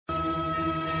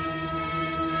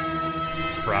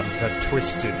From the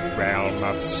twisted realm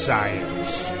of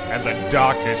science and the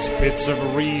darkest pits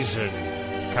of reason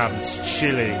comes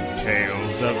chilling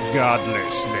tales of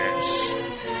godlessness.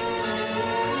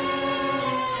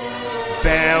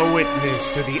 Bear witness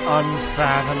to the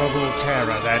unfathomable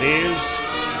terror that is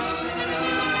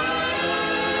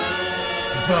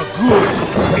the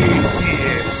Good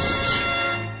Atheist.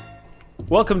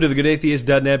 Welcome to the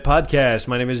GoodAtheist.net podcast.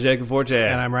 My name is Jacob Forte.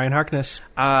 And I'm Ryan Harkness.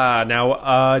 A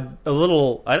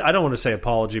little, I don't want to say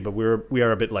apology, but we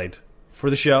are a bit late for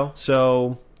the show.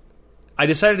 So I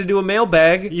decided to do a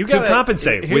mailbag to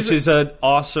compensate, which is an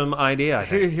awesome idea, I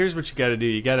think. Here's what you got to do.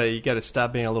 You got to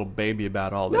stop being a little baby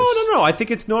about all this. No. I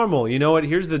think it's normal. You know what?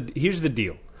 Here's the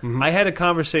deal. Mm-hmm. I had a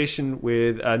conversation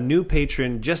with a new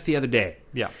patron just the other day.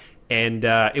 Yeah. And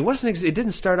it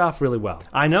didn't start off really well.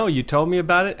 I know, you told me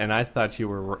about it, and I thought you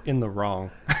were in the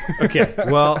wrong. Okay,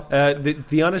 well,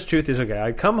 the honest truth is,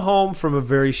 I come home from a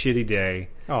very shitty day.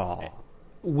 Oh.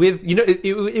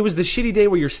 It was the shitty day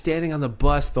where you're standing on the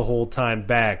bus the whole time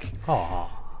back.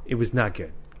 Oh. It was not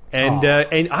good. And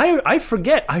I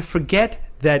forget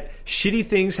that shitty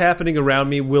things happening around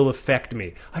me will affect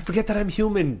me. I forget that I'm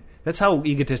human. That's how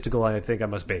egotistical I think I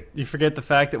must be. You forget the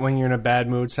fact that when you're in a bad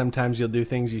mood, sometimes you'll do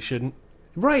things you shouldn't.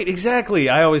 Right, exactly.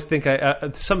 I always think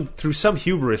through some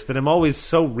hubris that I'm always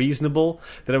so reasonable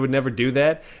that I would never do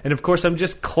that. And of course, I'm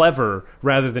just clever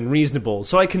rather than reasonable.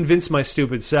 So I convince my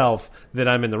stupid self that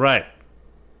I'm in the right,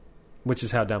 which is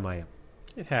how dumb I am.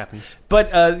 It happens.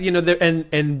 But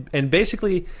and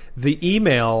basically the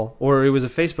email, or it was a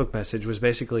Facebook message, was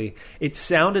basically, it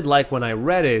sounded like when I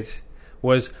read it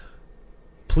was,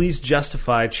 please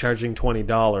justify charging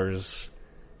 $20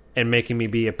 and making me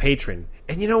be a patron.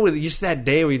 And just that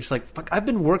day where you're just like, fuck, I've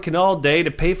been working all day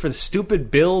to pay for the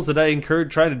stupid bills that I incurred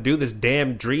trying to do this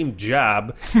damn dream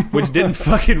job, which didn't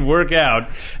fucking work out.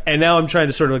 And now I'm trying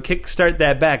to sort of kickstart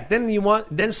that back.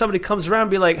 Then somebody comes around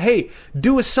and be like, hey,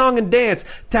 do a song and dance.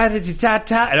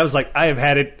 Ta-ta-ta-ta-ta. And I was like, I have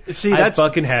had it. See, I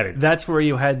fucking had it. That's where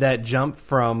you had that jump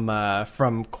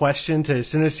from question to, as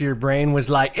soon as your brain was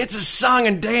like, it's a song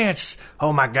and dance.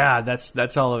 Oh my God,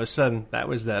 that's all of a sudden, that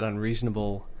was that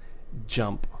unreasonable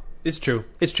jump. It's true,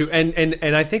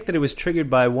 and I think that it was triggered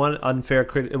by one fair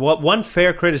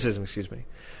criticism,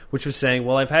 which was saying,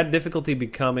 well, I've had difficulty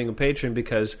becoming a patron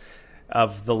because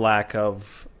of the lack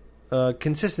of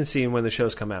consistency in when the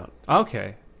shows come out.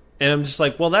 Okay, and I'm just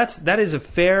like, well, that is a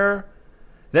fair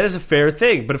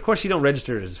thing, but of course you don't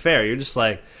register it as fair. You're just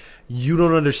like, you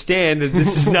don't understand that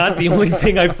this is not the only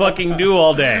thing I fucking do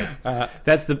all day.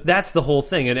 That's the whole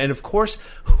thing, and of course,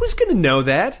 who's going to know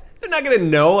that? They're not going to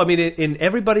know. I mean, in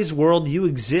everybody's world, you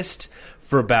exist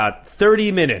for about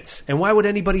 30 minutes. And why would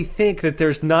anybody think that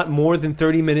there's not more than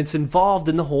 30 minutes involved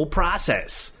in the whole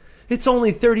process? It's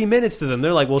only 30 minutes to them.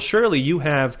 They're like, well, surely you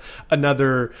have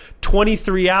another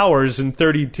 23 hours and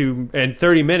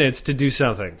 30 minutes to do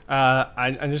something.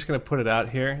 I'm just going to put it out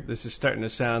here. This is starting to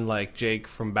sound like Jake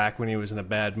from back when he was in a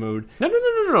bad mood.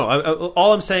 No.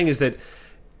 All I'm saying is that,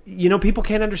 people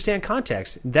can't understand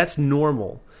context. That's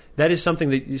normal. That is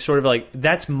something that you sort of like,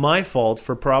 that's my fault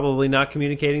for probably not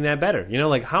communicating that better.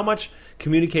 How much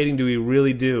communicating do we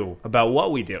really do about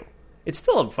what we do? It's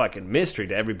still a fucking mystery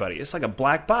to everybody. It's like a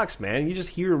black box, man. You just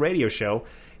hear a radio show.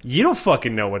 You don't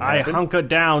fucking know what happened. I hunker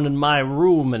down in my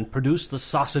room and produce the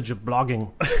sausage of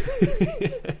blogging.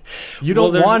 You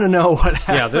don't want to know what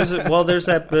happened. Yeah, there's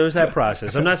that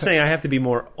process. I'm not saying I have to be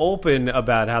more open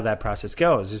about how that process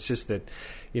goes. It's just that,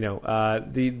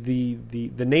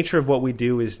 the nature of what we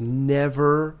do is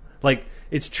never, like,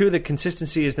 it's true that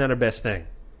consistency is not our best thing.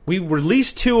 We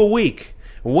release 2 a week.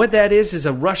 What that is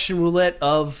a Russian roulette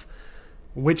of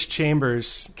which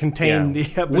chambers contain the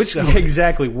episode.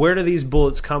 Exactly. Where do these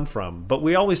bullets come from? But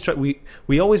we always try.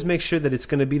 We always make sure that it's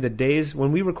going to be the days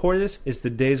when we record this. It's the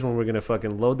days when we're going to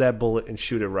fucking load that bullet and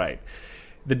shoot it right.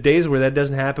 The days where that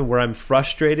doesn't happen, where I'm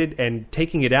frustrated and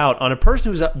taking it out on a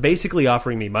person who's basically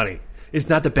offering me money, is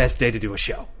not the best day to do a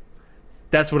show.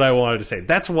 That's what I wanted to say.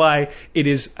 That's why it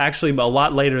is actually a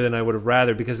lot later than I would have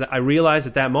rather, because I realized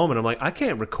at that moment, I'm like, I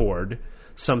can't record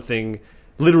something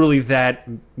literally that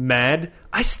mad.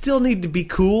 I still need to be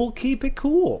cool. Keep it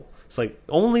cool. It's like,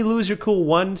 only lose your cool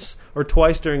once or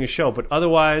twice during a show, but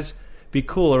otherwise be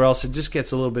cool, or else it just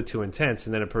gets a little bit too intense,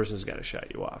 and then a person's got to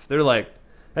shut you off. They're like,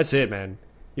 that's it, man.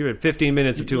 You're at 15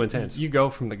 minutes of too intense. You go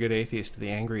from the good atheist to the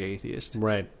angry atheist.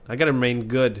 Right. I got to remain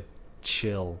good.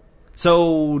 Chill.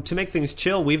 So, to make things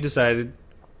chill, we've decided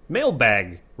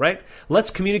mailbag, right? Let's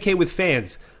communicate with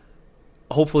fans.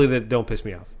 Hopefully that don't piss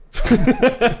me off.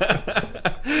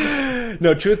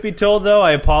 No, truth be told, though,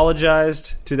 I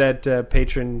apologized to that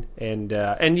patron, and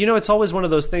it's always one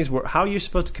of those things where how are you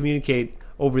supposed to communicate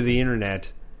over the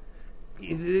internet,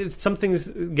 some things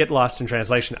get lost in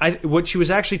translation. What she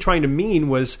was actually trying to mean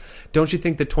was, don't you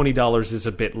think that $20 is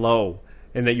a bit low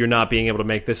and that you're not being able to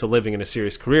make this a living in a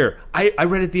serious career? I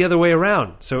read it the other way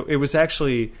around. So it was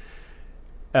actually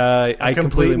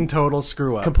complete and total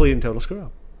screw up. Complete and total screw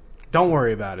up. Don't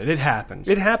worry about it. It happens.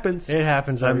 It happens. It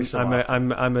happens every so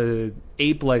often. I'm a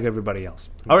ape like everybody else.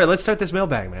 All right, let's start this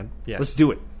mailbag, man. Yes. Let's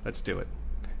do it. Let's do it.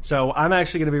 So I'm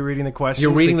actually going to be reading the questions.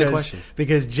 You're reading the questions.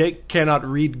 Because Jake cannot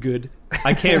read good.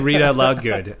 I can't read out loud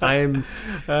good.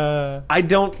 I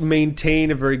don't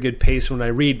maintain a very good pace when I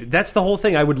read. That's the whole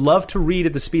thing. I would love to read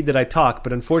at the speed that I talk,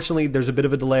 but unfortunately there's a bit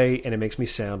of a delay and it makes me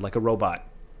sound like a robot.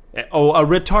 Oh, a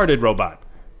retarded robot.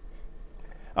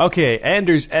 Okay,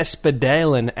 Anders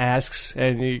Espadalen asks,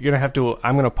 and you're gonna have to.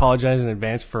 I'm gonna apologize in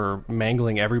advance for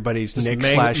mangling everybody's nick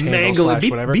slash handle slash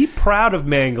whatever. Be proud of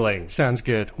mangling. Sounds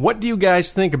good. What do you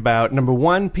guys think about, number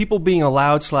one, people being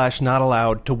allowed slash not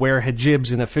allowed to wear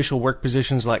hijabs in official work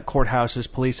positions like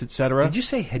courthouses, police, etc.? Did you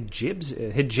say hijabs?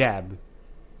 Hijab.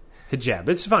 Hijab.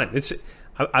 It's fine.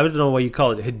 I don't know why you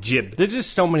call it hijab. There's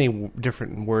just so many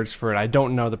different words for it. I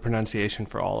don't know the pronunciation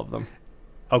for all of them.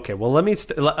 Okay, well, I'm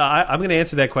going to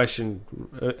answer that question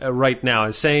right now.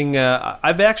 I'm saying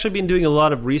I've actually been doing a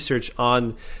lot of research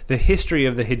on the history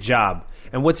of the hijab.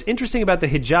 And what's interesting about the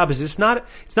hijab is it's not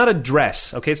a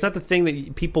dress, okay? It's not the thing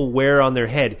that people wear on their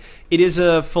head. It is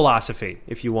a philosophy,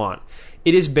 if you want.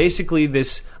 It is basically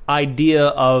this idea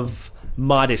of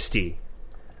modesty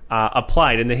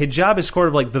applied. And the hijab is sort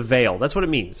of like the veil. That's what it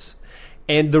means.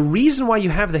 And the reason why you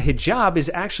have the hijab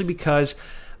is actually because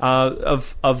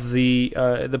of the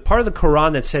part of the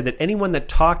Quran that said that anyone that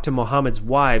talked to Muhammad's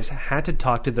wives had to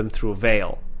talk to them through a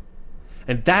veil.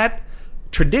 And that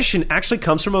tradition actually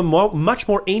comes from a much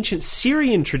more ancient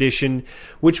Syrian tradition,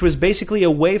 which was basically a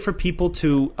way for people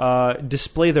to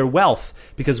display their wealth,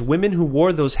 because women who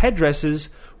wore those headdresses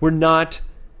were not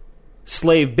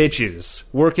slave bitches,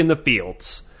 work in the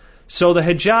fields. So the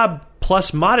hijab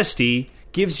plus modesty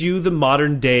gives you the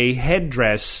modern day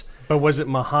headdress. But was it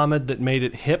Muhammad that made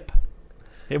it hip?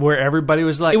 Where everybody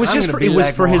was like, it was just for, it was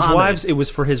like for Muhammad. his wives. It was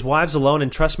for his wives alone.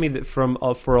 And trust me, that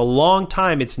for a long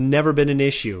time, it's never been an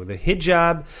issue. The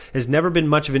hijab has never been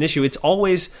much of an issue. It's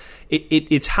always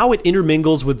it's how it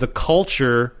intermingles with the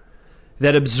culture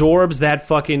that absorbs that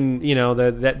fucking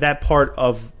that part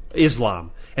of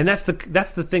Islam. And that's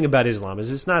the thing about Islam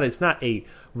is it's not a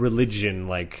religion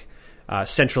like.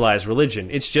 Centralized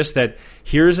religion. It's just that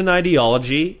here's an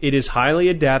ideology. It is highly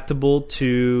adaptable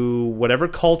to whatever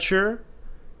culture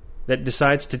that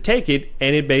decides to take it,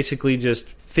 and it basically just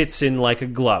fits in like a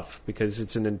glove because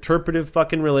it's an interpretive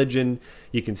fucking religion.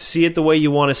 You can see it the way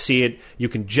you want to see it. You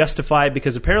can justify it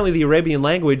because apparently the Arabian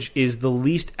language is the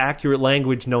least accurate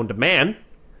language known to man.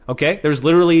 Okay? There's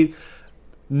literally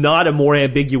not a more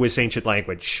ambiguous ancient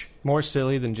language. More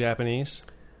silly than Japanese?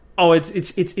 Oh,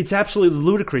 it's absolutely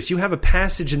ludicrous. You have a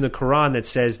passage in the Quran that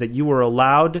says that you are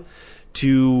allowed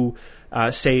to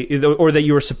say, or that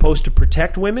you are supposed to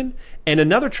protect women, and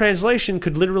another translation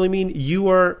could literally mean you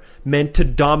are meant to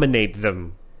dominate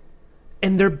them.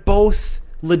 And they're both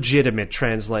legitimate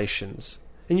translations.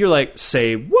 And you're like,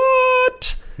 say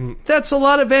what? That's a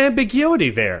lot of ambiguity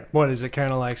there. What, is it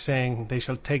kind of like saying they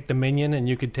shall take dominion, and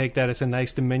you could take that as a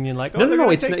nice dominion? Like, no,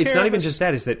 it's not even just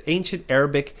that. It's that ancient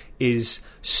Arabic is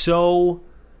so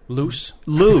loose,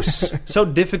 so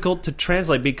difficult to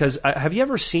translate because have you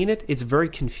ever seen it? It's very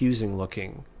confusing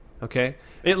looking. Okay?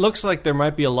 It looks like there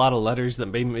might be a lot of letters that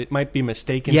might be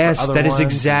mistaken yes, for other that ones. Is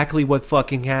exactly what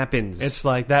fucking happens. It's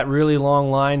like that really long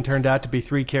line turned out to be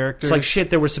 3 characters. It's like, shit,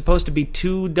 there were supposed to be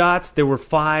 2 dots. There were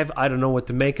 5. I don't know what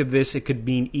to make of this. It could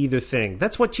mean either thing.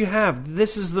 That's what you have.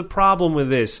 This is the problem with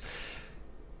this.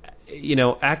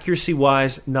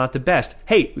 Accuracy-wise, not the best.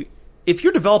 Hey, if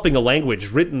you're developing a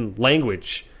language, written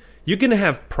language, you're going to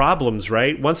have problems,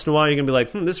 right? Once in a while, you're going to be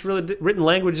like, this really written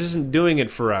language isn't doing it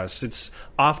for us. It's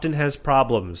often has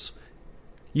problems.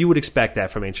 You would expect that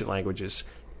from ancient languages.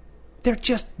 They're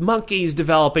just monkeys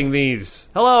developing these.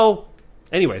 Hello?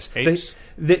 Anyways,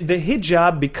 the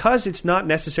hijab, because it's not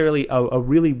necessarily a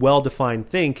really well-defined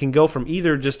thing, can go from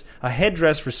either just a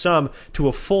headdress for some to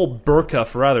a full burqa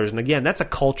for others. And again, that's a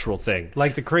cultural thing.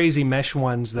 Like the crazy mesh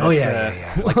ones that... Oh,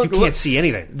 yeah. Like you can't see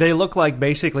anything. They look like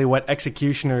basically what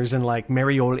executioners in like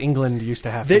merry old England used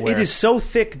to have to wear. It is so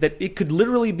thick that it could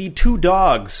literally be 2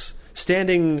 dogs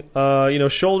standing,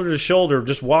 shoulder to shoulder,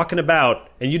 just walking about,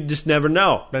 and you'd just never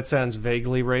know. That sounds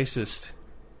vaguely racist.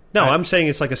 No, I'm saying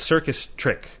it's like a circus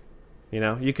trick.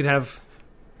 You could have...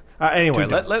 Anyway, Two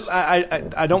dumbs.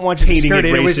 I don't want you to Painting skirt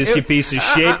it it. racist, you piece of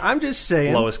shit. I'm just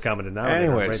saying. Lowest common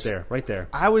denominator. Anyways. Right there.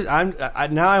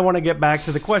 Now I want to get back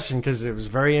to the question because it was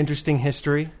very interesting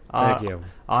history. Thank you.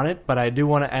 On it, but I do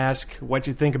want to ask what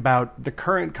you think about the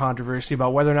current controversy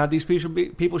about whether or not these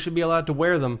people should be allowed to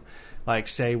wear them, like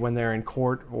say when they're in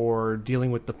court or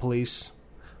dealing with the police.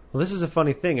 Well, this is a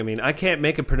funny thing. I mean, I can't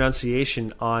make a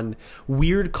pronunciation on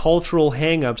weird cultural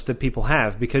hang-ups that people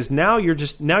have because now you're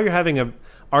having an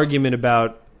argument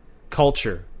about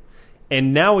culture.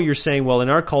 And now you're saying, well, in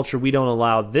our culture, we don't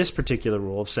allow this particular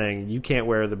rule of saying you can't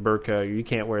wear the burqa or you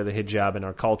can't wear the hijab in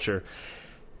our culture.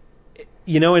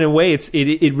 You know, in a way,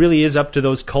 it really is up to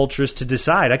those cultures to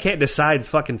decide. I can't decide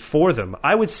fucking for them.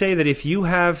 I would say that if you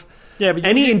have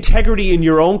any integrity in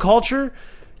your own culture,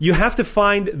 you have to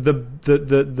find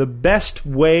the best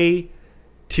way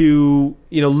to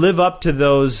live up to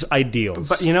those ideals.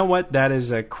 But you know what? That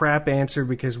is a crap answer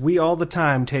because we all the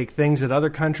time take things that other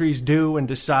countries do and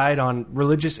decide on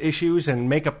religious issues and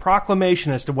make a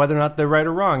proclamation as to whether or not they're right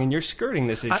or wrong. And you're skirting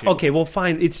this issue. Okay, well,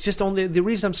 fine. It's just only the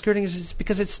reason I'm skirting is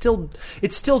because it's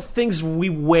still things we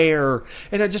wear,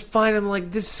 and I just find I'm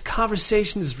like this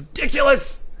conversation is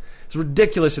ridiculous. It's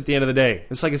ridiculous at the end of the day.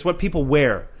 It's like it's what people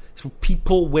wear. It's what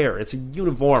people wear. It's a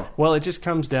uniform. Well, it just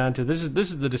comes down to this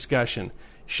is the discussion.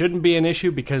 Shouldn't be an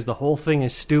issue because the whole thing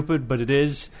is stupid, but it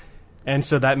is, and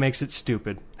so that makes it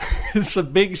stupid. It's a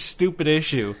big stupid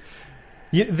issue.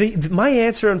 My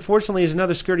answer, unfortunately, is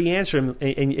another skirty answer,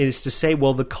 and is to say,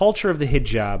 well, the culture of the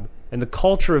hijab and the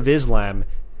culture of Islam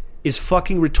is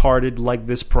fucking retarded like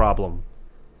this problem.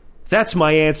 That's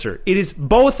my answer. It is,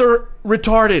 both are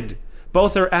retarded.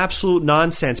 Both are absolute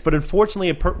nonsense, but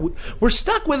unfortunately, we're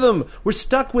stuck with them. We're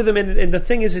stuck with them, and the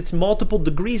thing is, it's multiple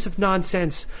degrees of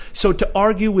nonsense. So to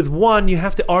argue with one, you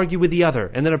have to argue with the other.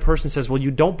 And then a person says, well,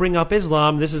 you don't bring up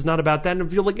Islam. This is not about that.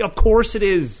 And you're like, of course it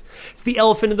is. It's the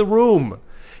elephant in the room.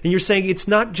 And you're saying it's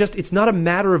not a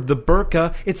matter of the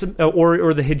burqa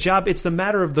or the hijab. It's the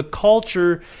matter of the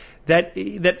culture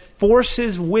that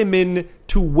forces women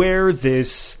to wear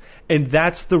this. And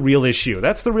that's the real issue.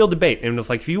 That's the real debate. And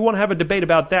if you want to have a debate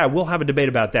about that, we'll have a debate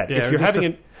about that. Yeah, if you're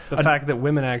having the fact that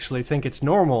women actually think it's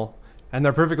normal and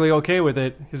they're perfectly okay with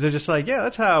it because they're just like, yeah,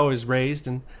 that's how I was raised,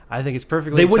 and I think it's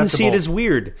perfectly. They wouldn't acceptable. see it as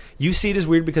weird. You see it as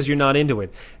weird because you're not into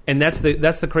it, and that's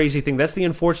the crazy thing. That's the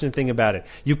unfortunate thing about it.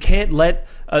 You can't let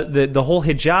the whole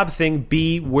hijab thing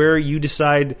be where you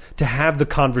decide to have the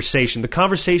conversation. The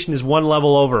conversation is one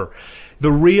level over.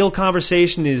 The real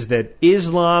conversation is that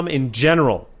Islam in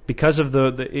general, because of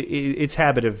its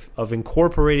habit of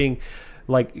incorporating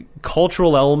like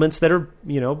cultural elements that are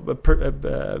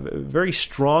very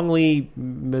strongly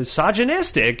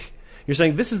misogynistic, you're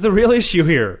saying this is the real issue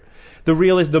here. The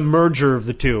real is the merger of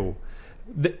the two.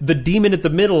 The demon at the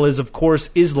middle is, of course,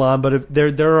 Islam, but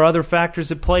there are other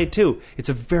factors at play too. It's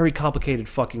a very complicated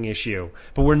fucking issue,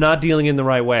 but we're not dealing in the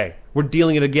right way. We're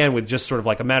dealing it again with just sort of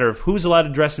like a matter of who's allowed to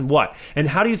dress and what. And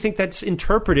how do you think that's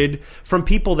interpreted from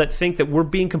people that think that we're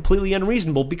being completely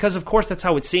unreasonable? Because, of course, that's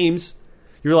how it seems.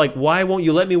 You're like, why won't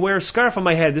you let me wear a scarf on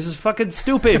my head? This is fucking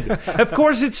stupid. Of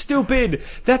course it's stupid.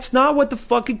 That's not what the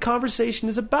fucking conversation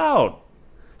is about.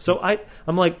 So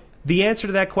I'm like, the answer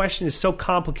to that question is so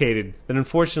complicated that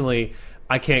unfortunately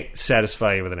I can't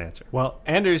satisfy you with an answer. Well,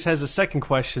 Anders has a second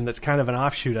question that's kind of an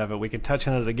offshoot of it. We can touch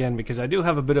on it again because I do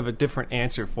have a bit of a different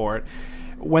answer for it.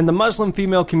 When the Muslim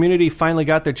female community finally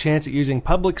got their chance at using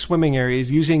public swimming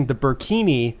areas using the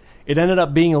burkini, it ended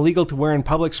up being illegal to wear in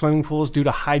public swimming pools due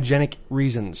to hygienic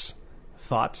reasons.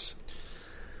 Thoughts?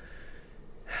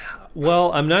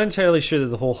 Well, I'm not entirely sure that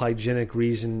the whole hygienic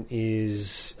reason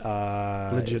is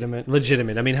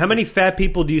legitimate. I mean, how many fat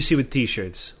people do you see with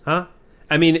T-shirts? Huh?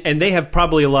 I mean, and they have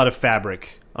probably a lot of fabric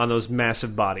on those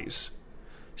massive bodies.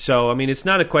 So, I mean, it's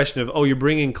not a question of, you're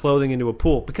bringing clothing into a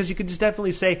pool. Because you could just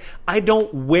definitely say, I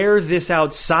don't wear this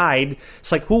outside.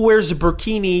 It's like, who wears a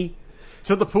burkini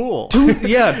to the pool?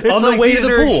 Yeah, on the way to the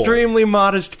pool. These are extremely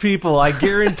modest people. I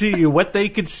guarantee you, what they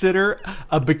consider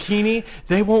a bikini,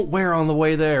 they won't wear on the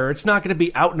way there. It's not going to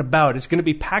be out and about. It's going to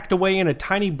be packed away in a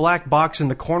tiny black box in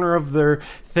the corner of their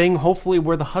thing, hopefully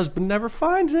where the husband never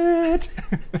finds it.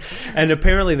 And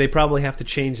apparently they probably have to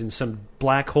change in some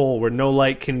black hole where no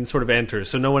light can sort of enter,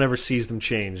 so no one ever sees them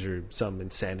change, or some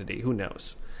insanity. Who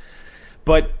knows?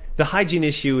 But the hygiene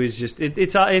issue is just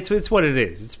it's what it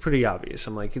is. It's pretty obvious.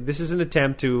 I'm like, this is an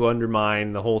attempt to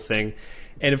undermine the whole thing,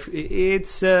 and if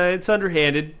it's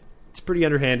underhanded, it's pretty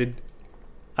underhanded.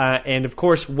 And of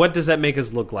course, what does that make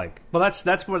us look like? Well,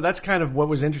 that's kind of what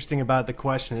was interesting about the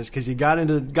question, is because you got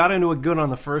into a good on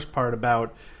the first part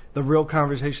about the real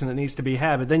conversation that needs to be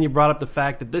had. But then you brought up the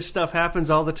fact that this stuff happens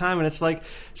all the time, and it's like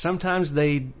sometimes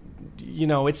they,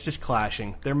 it's just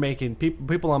clashing. They're making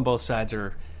people on both sides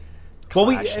are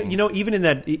clashing. Well, even in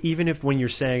that, even if when you're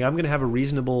saying I'm going to have a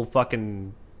reasonable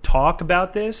fucking talk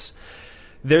about this,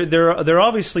 there are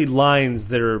obviously lines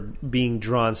that are being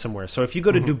drawn somewhere. So if you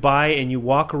go to Dubai and you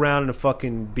walk around in a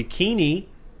fucking bikini,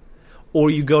 or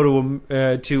you go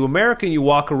to America and you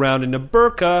walk around in a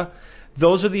burqa,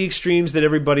 those are the extremes that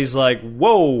everybody's like,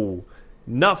 whoa,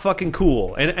 not fucking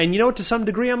cool. And to some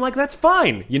degree, I'm like, that's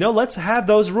fine. Let's have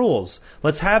those rules.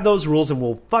 Let's have those rules, and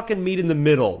we'll fucking meet in the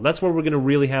middle. That's where we're going to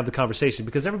really have the conversation.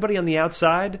 Because everybody on the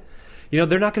outside,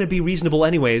 they're not going to be reasonable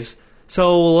anyways.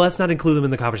 So let's not include them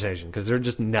in the conversation, because they're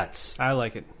just nuts. I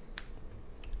like it.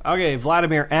 Okay,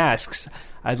 Vladimir asks,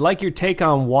 I'd like your take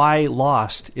on why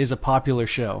Lost is a popular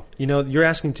show. You're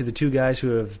asking to the two guys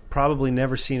who have probably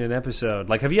never seen an episode.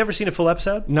 Like, have you ever seen a full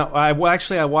episode? No, I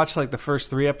watched like the first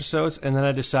 3 episodes, and then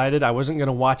I decided I wasn't going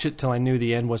to watch it till I knew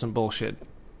the end wasn't bullshit.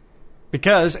 But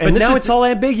now it's all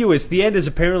ambiguous. The end is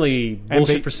apparently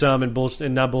bullshit for some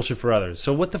and not bullshit for others.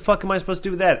 So what the fuck am I supposed to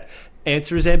do with that?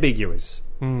 Answer is ambiguous.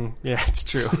 Yeah, it's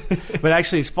true. But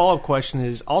actually, his follow-up question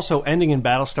is also ending in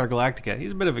Battlestar Galactica.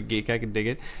 He's a bit of a geek. I can dig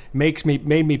it. Made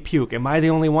me puke. Am I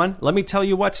the only one? Let me tell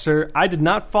you what, sir. I did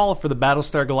not fall for the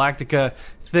Battlestar Galactica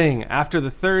thing. After the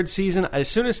 3rd season, as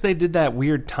soon as they did that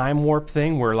weird time warp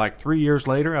thing where like 3 years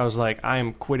later, I was like, I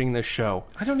am quitting this show.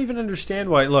 I don't even understand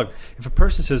why. Look, if a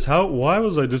person says, why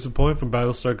was I disappointed from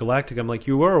Battlestar Galactica? I'm like,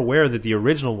 you were aware that the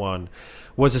original one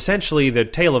was essentially the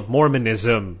tale of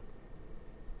Mormonism.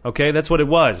 Okay, that's what it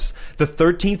was. The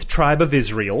 13th tribe of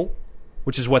Israel,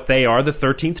 which is what they are, the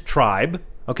 13th tribe,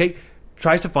 okay,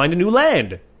 tries to find a new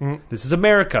land. This is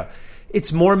America.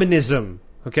 It's Mormonism,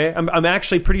 okay? I'm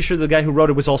actually pretty sure the guy who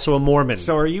wrote it was also a Mormon.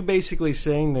 So are you basically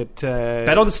saying that...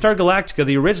 Battlestar Galactica,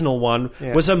 the original one,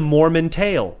 was a Mormon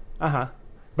tale. Uh-huh.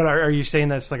 But are you saying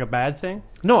that's like a bad thing?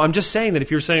 No, I'm just saying that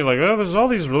if you're saying like, oh, there's all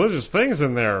these religious things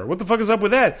in there, what the fuck is up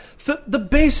with that? The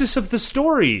basis of the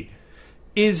story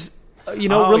is... religious.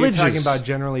 You're talking about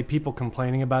generally people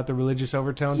complaining about the religious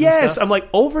overtones. Yes, and stuff? I'm like,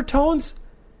 overtones.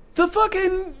 The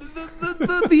fucking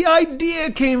the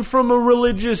idea came from a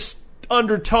religious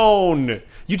undertone.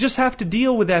 You just have to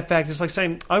deal with that fact. It's like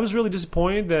saying, I was really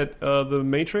disappointed that the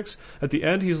Matrix at the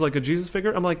end, he's like a Jesus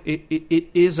figure. I'm like, it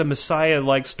is a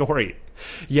Messiah-like story.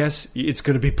 Yes, it's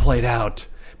going to be played out,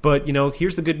 but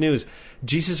here's the good news: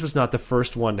 Jesus was not the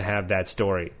first one to have that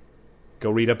story. Go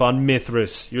read up on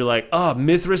Mithras. You're like,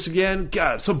 Mithras again?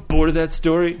 God, I'm so bored of that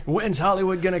story. When's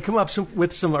Hollywood going to come up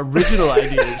with some original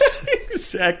ideas?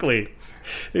 Exactly.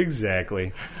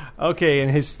 Okay,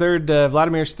 and his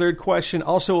Vladimir's third question,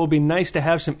 also it will be nice to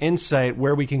have some insight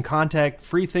where we can contact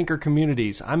freethinker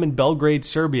communities. I'm in Belgrade,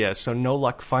 Serbia, so no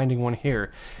luck finding one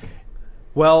here.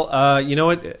 Well, you know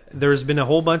what? There's been a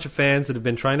whole bunch of fans that have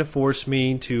been trying to force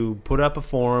me to put up a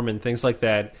forum and things like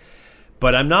that.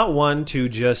 But I'm not one to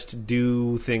just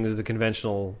do things the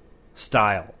conventional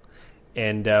style.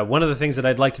 And one of the things that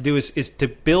I'd like to do is to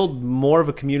build more of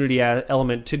a community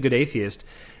element to Good Atheist.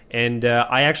 And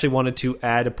I actually wanted to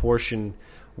add a portion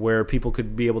where people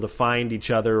could be able to find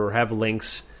each other or have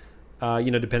links,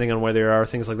 depending on where they are,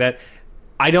 things like that.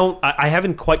 I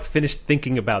haven't quite finished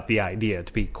thinking about the idea,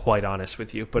 to be quite honest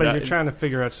with you. But you're trying to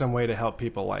figure out some way to help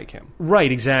people like him.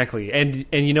 Right, exactly. And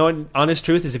you know what? Honest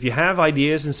truth is, if you have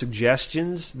ideas and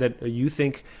suggestions that you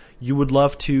think you would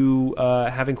love to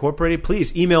have incorporated,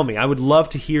 please email me. I would love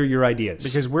to hear your ideas.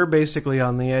 Because we're basically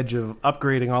on the edge of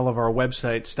upgrading all of our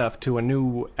website stuff to a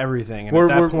new everything. And at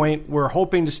that point, we're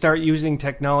hoping to start using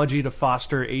technology to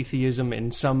foster atheism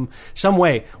in some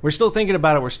way. We're still thinking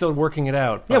about it. We're still working it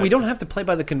out. Yeah, we don't have to play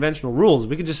by the conventional rules.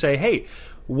 We could just say, hey,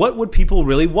 what would people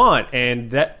really want?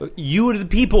 And that you are the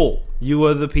people. You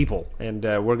are the people. And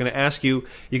we're going to ask you.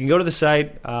 You can go to the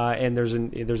site, and there's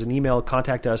an email,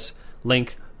 contact us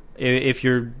link. If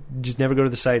you're just never go to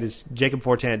the site, it's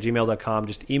jacobfortan@gmail.com.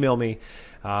 Just email me,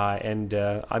 and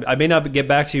I may not get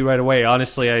back to you right away.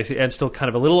 Honestly, I'm still kind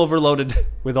of a little overloaded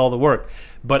with all the work,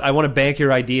 but I want to bank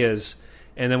your ideas,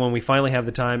 and then when we finally have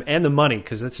the time and the money,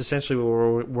 because that's essentially what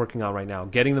we're working on right now,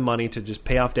 getting the money to just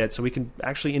pay off debt so we can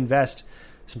actually invest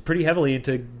pretty heavily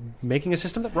into making a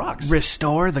system that rocks.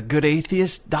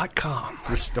 RestoreTheGoodAtheist.com.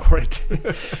 Restore it.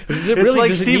 Is it really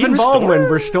like Stephen Baldwin?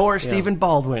 Restore Stephen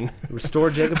Baldwin. Restore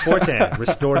Jacob Fortan.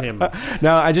 Restore him.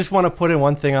 Now, I just want to put in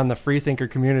one thing on the freethinker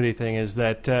community thing, is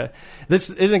that this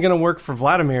isn't going to work for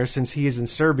Vladimir since he is in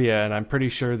Serbia, and I'm pretty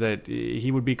sure that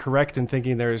he would be correct in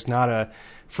thinking there is not a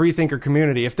freethinker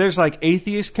community. If there's like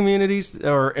atheist communities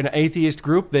or an atheist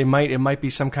group, it might be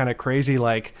some kind of crazy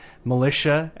like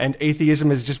militia, and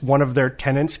atheism is just one of their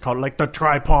tenets called like the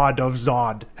tripod of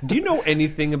Zod. Do you know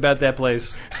anything about that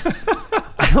place?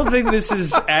 I don't think this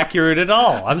is accurate at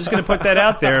all. I'm just going to put that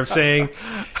out there of saying,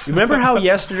 remember how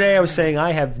yesterday I was saying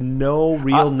I have no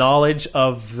real knowledge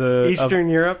of the Eastern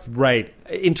Europe? Right.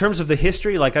 In terms of the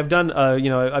history, like I've done,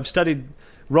 I've studied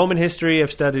Roman history.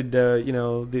 I've studied,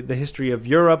 the history of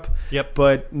Europe. Yep.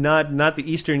 But not the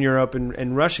Eastern Europe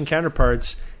and Russian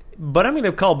counterparts. But I'm going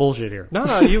to call bullshit here.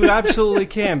 No, you absolutely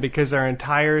can, because our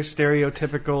entire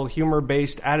stereotypical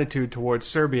humor-based attitude towards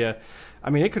Serbia,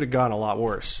 I mean, it could have gone a lot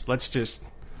worse. Let's just...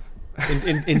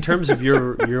 In terms of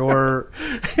your ignorance.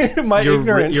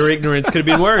 Your ignorance could have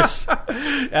been worse.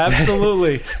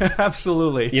 Absolutely.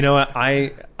 Absolutely. You know what?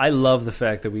 I love the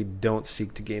fact that we don't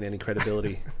seek to gain any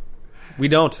credibility. We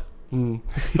don't.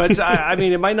 But I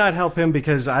mean, it might not help him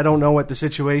because I don't know what the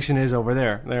situation is over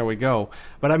there. There we go.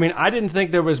 But I mean, I didn't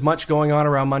think there was much going on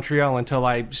around Montreal until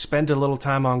I spent a little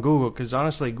time on Google. Because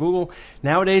honestly, Google,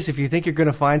 nowadays, if you think you're going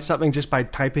to find something just by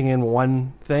typing in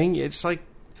one thing, it's like,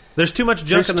 there's too much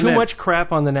junk on the net. There's too much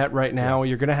crap on the net right now.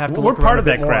 You're going to have to We're look part of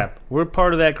around that crap. We're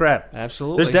part of that crap.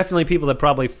 Absolutely. There's definitely people that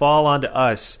probably fall onto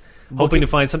us hoping to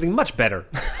find something much better.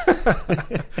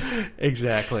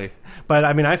 Exactly. But,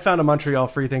 I mean, I found a Montreal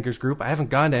Freethinkers group. I haven't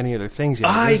gone to any other things yet.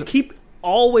 I keep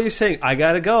always saying, I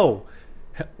got to go.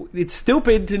 It's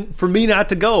stupid for me not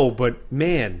to go, but,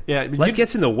 man, life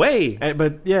gets in the way.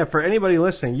 But, yeah, for anybody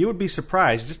listening, you would be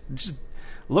surprised. Just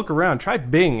look around. Try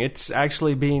Bing. It's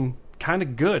actually being kind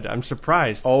of good. I'm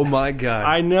surprised. Oh, my God.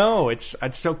 I know. It's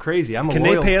so crazy. Can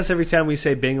they pay us every time we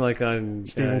say Bing, like on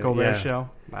Stephen Colbert's show?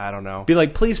 I don't know. Be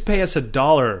like, please pay us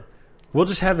 $1. We'll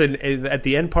just have at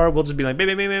the end part, we'll just be like, bing,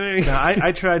 bing, bing, bing. No,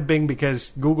 I tried Bing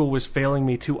because Google was failing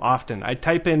me too often. I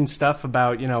type in stuff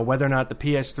about, whether or not the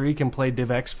PS3 can play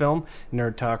DivX film,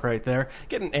 nerd talk right there.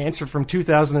 Get an answer from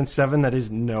 2007 that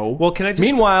is no. Well, can I just...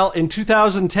 Meanwhile, in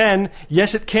 2010,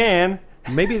 yes, it can.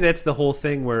 Maybe that's the whole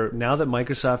thing where now that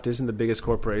Microsoft isn't the biggest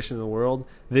corporation in the world,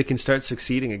 they can start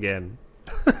succeeding again.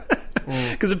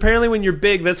 Because apparently when you're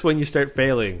big, that's when you start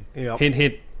failing. Yep. Hint,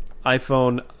 hint.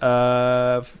 iPhone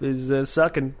is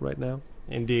sucking right now.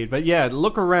 Indeed. But yeah,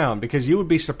 look around, because you would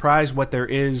be surprised what there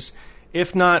is,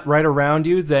 if not right around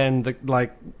you, then the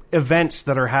events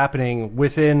that are happening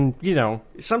within,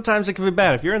 sometimes it can be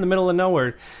bad. If you're in the middle of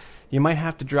nowhere, you might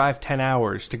have to drive 10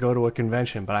 hours to go to a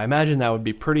convention, but I imagine that would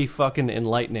be pretty fucking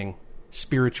enlightening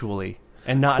spiritually,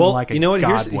 and not in like a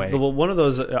God way. Well, one of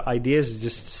those ideas is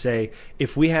just to say,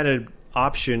 if we had an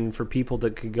option for people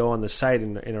that could go on the site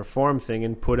in a forum thing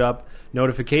and put up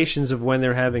notifications of when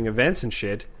they're having events and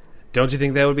shit, don't you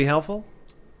think that would be helpful?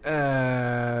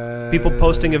 People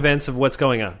posting events of what's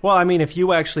going on. Well, I mean, if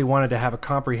you actually wanted to have a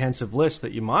comprehensive list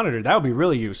that you monitor, that would be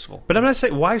really useful. But I'm not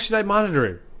saying, why should I monitor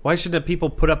it? Why shouldn't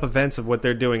people put up events of what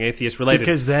they're doing atheist-related?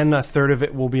 Because then a third of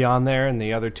it will be on there, and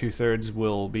the other two-thirds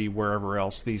will be wherever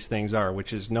else these things are,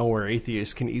 which is nowhere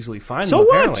atheists can easily find them,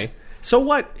 apparently. So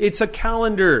what? It's a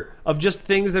calendar of just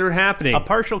things that are happening. A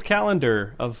partial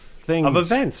calendar of things. Of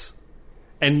events.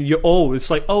 And it's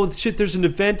like, shit, there's an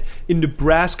event in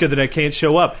Nebraska that I can't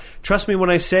show up. Trust me when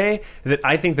I say that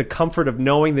I think the comfort of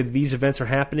knowing that these events are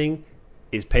happening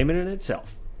is payment in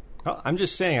itself. Well, I'm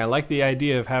just saying, I like the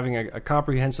idea of having a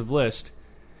comprehensive list.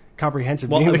 Comprehensive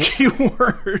being the key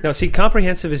word. No, see,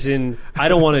 comprehensive is in, I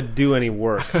don't want to do any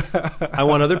work. I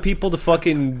want other people to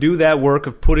fucking do that work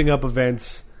of putting up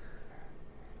events.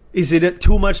 Is it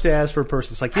too much to ask for a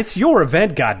person? It's like, it's your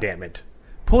event, goddammit.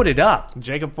 Put it up.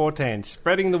 Jacob Fortin,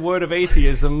 spreading the word of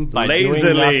atheism by doing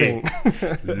nothing.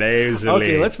 Lazily.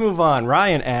 Okay, let's move on.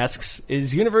 Ryan asks,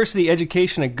 is university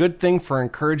education a good thing for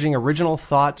encouraging original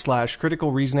thought /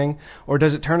 critical reasoning, or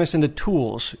does it turn us into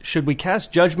tools? Should we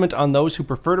cast judgment on those who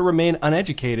prefer to remain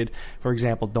uneducated, for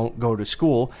example, don't go to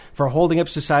school, for holding up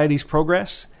society's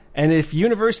progress? And if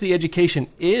university education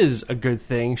is a good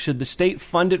thing, should the state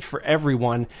fund it for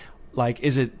everyone? Like,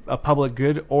 is it a public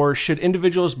good, or should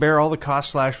individuals bear all the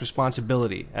cost /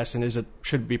 responsibility? As in,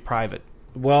 should it be private?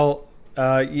 Well,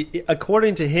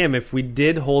 according to him, if we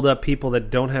did hold up people that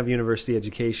don't have university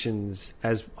educations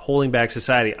as holding back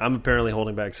society, I'm apparently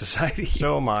holding back society.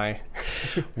 So am I.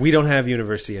 We don't have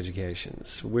university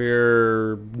educations.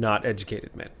 We're not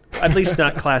educated men. At least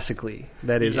not classically.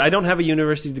 That is, I don't have a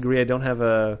university degree. I don't have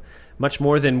a much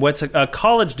more than what's a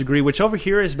college degree, which over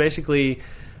here is basically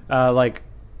like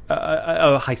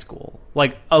a high school,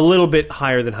 like a little bit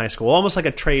higher than high school, almost like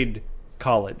a trade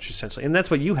college, essentially. And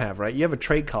that's what you have, right? You have a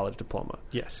trade college diploma.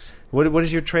 Yes. What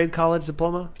is your trade college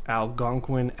diploma?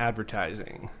 Algonquin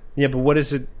Advertising. Yeah, but what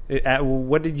is it?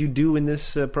 What did you do in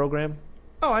this program?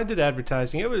 Oh, I did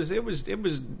advertising. It was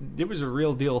a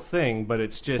real deal thing, but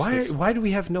it's just Why do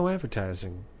we have no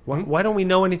advertising? Why don't we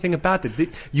know anything about it?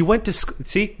 You went to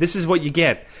see. This is what you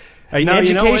get. No,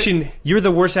 education. You're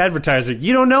the worst advertiser.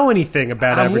 You don't know anything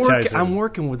about advertising. I'm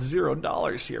working with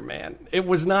 $0 here, man. It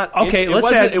was not okay. Let's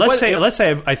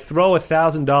say I throw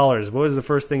 $1,000. What was the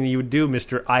first thing that you would do,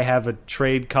 Mister? I have a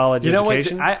trade college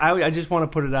education. What? I just want to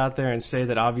put it out there and say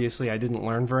that obviously I didn't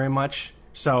learn very much.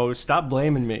 So stop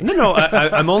blaming me. No.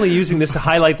 I'm only using this to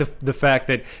highlight the fact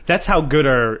that that's how good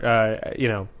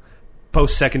our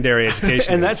post-secondary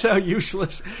education and is. that's how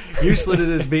useless it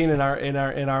has been in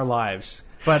our lives.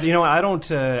 But I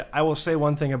don't. I will say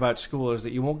one thing about school is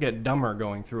that you won't get dumber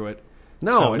going through it.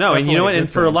 No, and you know what? And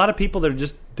for a lot of people that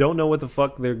just don't know what the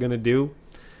fuck they're gonna do,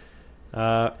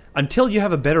 until you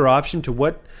have a better option to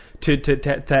what to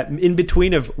that in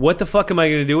between of what the fuck am I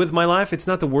gonna do with my life? It's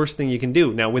not the worst thing you can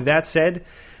do. Now, with that said,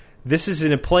 this is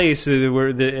in a place where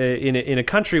in a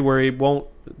country where it won't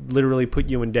literally put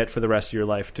you in debt for the rest of your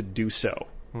life to do so,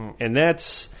 and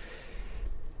that's.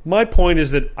 My point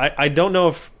is that I don't know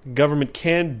if government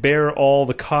can bear all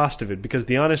the cost of it, because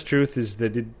the honest truth is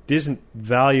that it isn't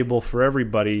valuable for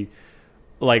everybody,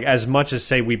 like as much as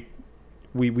say we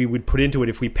would put into it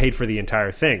if we paid for the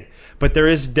entire thing. But there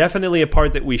is definitely a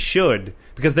part that we should,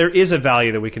 because there is a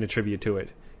value that we can attribute to it.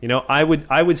 I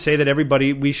would say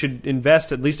that we should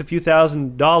invest at least a few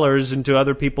 $1,000s into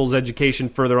other people's education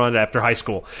further on after high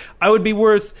school. I would be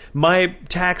worth my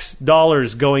tax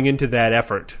dollars going into that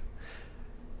effort.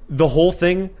 The whole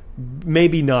thing,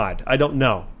 maybe not. I don't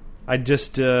know. I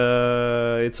just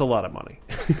it's a lot of money.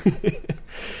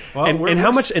 Well, and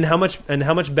how much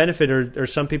benefit are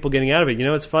some people getting out of it?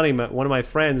 It's funny. One of my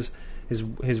friends,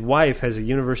 his wife has a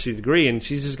university degree, and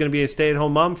she's just going to be a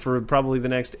stay-at-home mom for probably the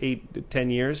next 8 to 10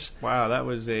 years. Wow, that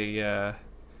was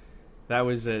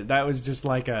just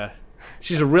like a.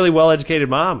 She's a really well-educated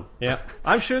mom. Yeah,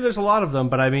 I'm sure there's a lot of them,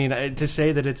 but I mean, to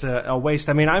say that it's a waste.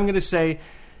 I mean, I'm going to say.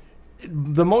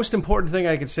 The most important thing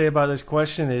I could say about this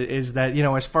question is that,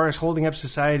 as far as holding up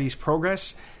society's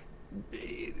progress,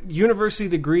 university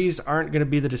degrees aren't going to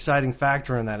be the deciding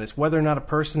factor in that. It's whether or not a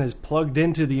person is plugged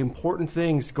into the important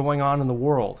things going on in the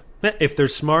world. If they're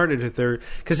smart,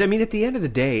 because, at the end of the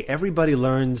day, everybody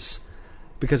learns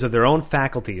because of their own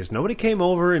faculties. Nobody came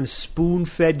over and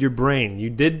spoon-fed your brain.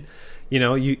 You did...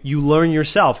 you learn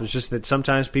yourself. It's just that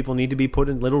sometimes people need to be put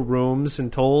in little rooms and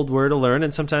told where to learn,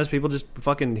 and sometimes people just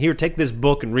fucking, here, take this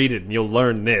book and read it, and you'll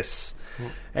learn this.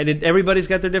 And everybody's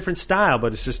got their different style,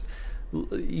 but it's just,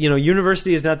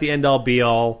 university is not the end-all,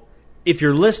 be-all. If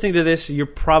you're listening to this, you're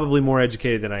probably more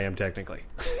educated than I am, technically.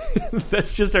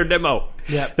 That's just our demo.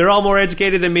 Yeah. They're all more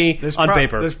educated than me on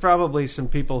paper. There's probably some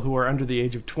people who are under the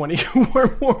age of 20 who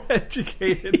are more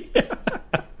educated.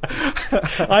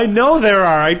 I know there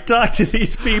are. I talk to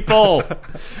these people.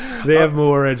 They have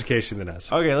more education than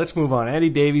us. Okay, let's move on. Andy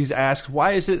Davies asks,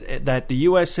 why is it that the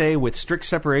USA, with strict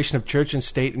separation of church and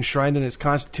state enshrined in its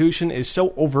constitution, is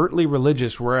so overtly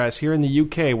religious, whereas here in the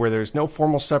UK, where there's no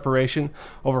formal separation,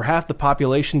 over half the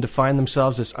population define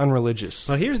themselves as unreligious?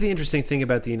 Well, here's the interesting thing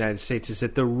about the United States is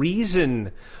that the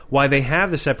reason why they have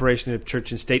the separation of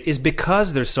church and state is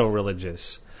because they're so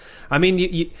religious. I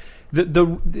mean,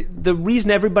 The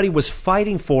reason everybody was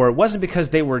fighting for it wasn't because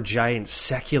they were giant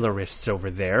secularists over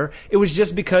there. It was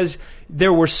just because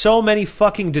there were so many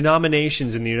fucking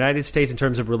denominations in the United States in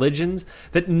terms of religions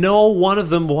that no one of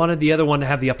them wanted the other one to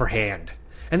have the upper hand.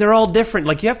 And they're all different.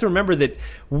 Like, you have to remember that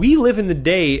we live in the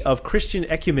day of Christian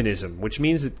ecumenism, which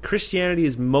means that Christianity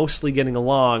is mostly getting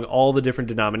along all the different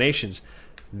denominations.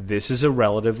 This is a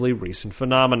relatively recent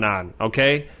phenomenon,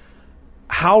 okay?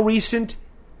 How recent?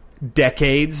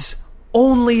 Decades.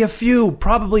 Only a few,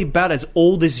 probably about as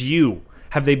old as you,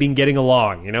 have they been getting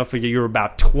along. Figure you're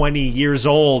about 20 years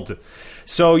old,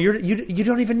 so you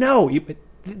don't even know.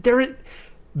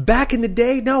 Back in the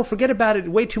day, no, forget about it.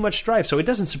 Way too much strife. So it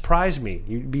doesn't surprise me.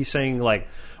 You'd be saying like,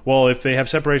 well, if they have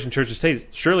separation of church and state,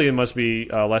 surely it must be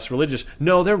less religious.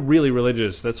 No, they're really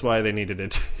religious. That's why they needed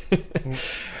it.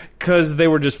 Because they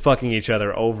were just fucking each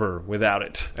other over without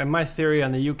it. And my theory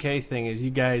on the UK thing is you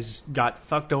guys got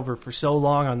fucked over for so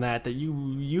long on that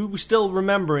you still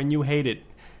remember and you hate it.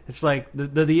 It's like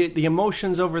the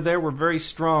emotions over there were very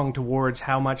strong towards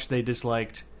how much they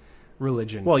disliked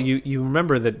religion. Well, you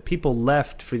remember that people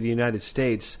left for the United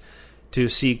States to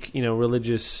seek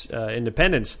religious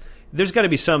independence. There's got to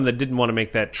be some that didn't want to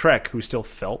make that trek who still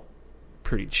felt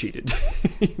pretty cheated.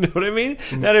 You know what I mean?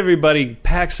 Not everybody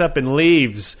packs up and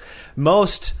leaves.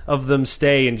 Most of them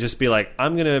stay and just be like,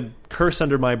 I'm going to curse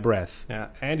under my breath. Yeah.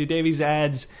 Andy Davies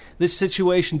adds, this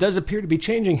situation does appear to be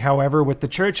changing, however, with the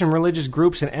church and religious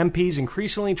groups and MPs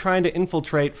increasingly trying to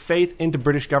infiltrate faith into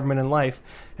British government and life,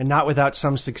 and not without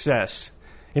some success.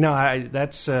 You know,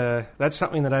 that's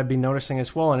something that I've been noticing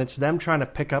as well, and it's them trying to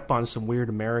pick up on some weird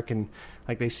American,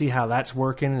 like they see how that's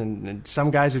working, and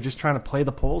some guys are just trying to play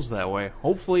the polls that way.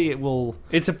 Hopefully it will...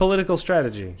 It's a political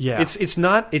strategy. Yeah. It's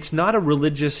not a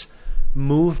religious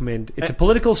movement. It's a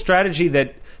political strategy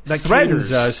that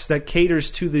threatens us, that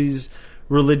caters to these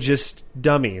religious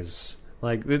dummies.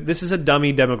 Like, this is a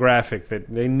dummy demographic that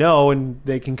they know and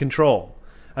they can control.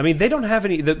 I mean, they don't have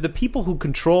any... The people who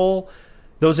control...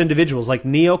 those individuals, like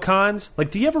neocons,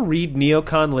 like, do you ever read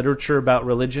neocon literature about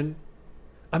religion?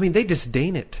 I mean, they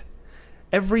disdain it.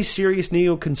 Every serious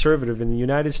neoconservative in the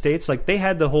United States, like, they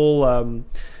had the whole,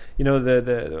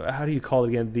 the how do you call it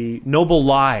again? The noble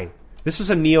lie. This was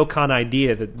a neocon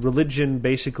idea that religion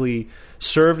basically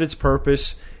served its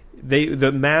purpose.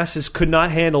 The masses could not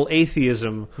handle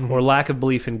atheism or lack of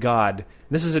belief in God.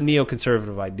 This is a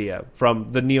neoconservative idea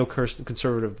from the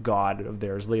neoconservative god of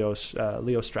theirs, Leo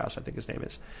Strauss, I think his name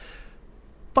is.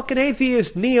 Fucking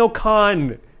atheist,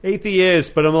 neocon,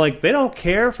 atheist. But I'm like, they don't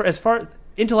care for as far...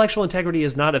 Intellectual integrity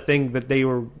is not a thing that they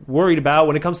were worried about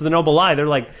when it comes to the noble lie. They're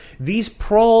like, these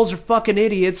proles are fucking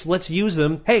idiots, let's use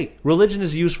them. Hey, religion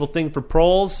is a useful thing for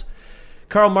proles.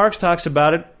 Karl Marx talks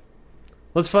about it.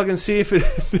 Let's fucking see if it...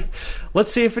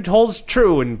 let's see if it holds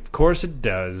true, and of course it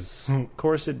does. Of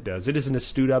course it does. It is an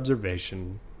astute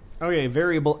observation. Okay,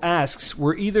 Variable asks,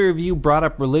 were either of you brought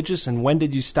up religious, and when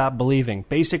did you stop believing?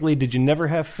 Basically, did you never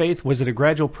have faith? Was it a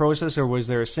gradual process, or was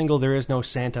there a single there is no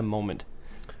Santa moment?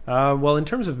 Well, in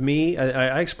terms of me,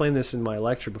 I explained this in my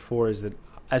lecture before, is that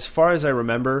as far as I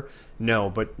remember, no.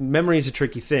 But memory is a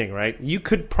tricky thing, right? You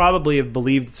could probably have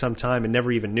believed at some time and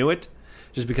never even knew it,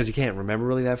 just because you can't remember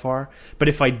really that far. But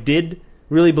if I did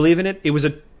really believe in it, it was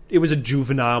a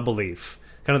juvenile belief.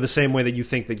 Kind of the same way that you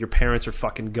think that your parents are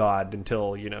fucking God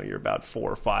until, you're about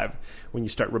 4 or 5 when you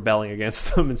start rebelling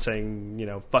against them and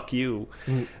saying, fuck you.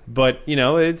 But,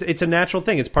 it's a natural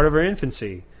thing. It's part of our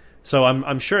infancy. So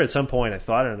I'm sure at some point I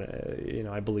thought,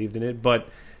 I believed in it. But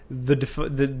the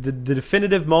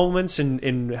definitive moments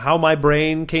in how my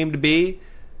brain came to be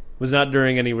was not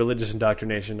during any religious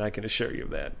indoctrination. I can assure you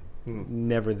of that.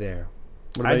 Never there.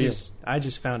 I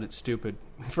just found it stupid,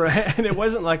 and it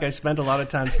wasn't like I spent a lot of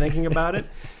time thinking about it.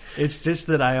 It's just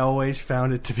that I always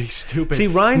found it to be stupid. See,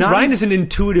 Ryan is an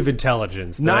intuitive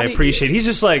intelligence that I appreciate. He's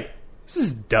just like, this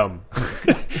is dumb.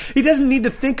 He doesn't need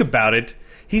to think about it.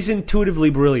 He's intuitively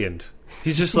brilliant.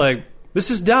 He's just like,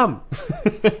 this is dumb.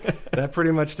 That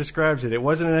pretty much describes it. It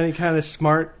wasn't in any kind of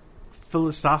smart,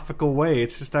 philosophical way.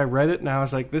 It's just I read it and I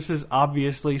was like, this is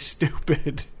obviously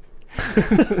stupid.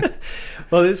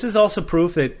 Well, this is also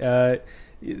proof that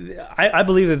I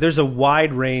believe that there's a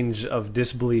wide range of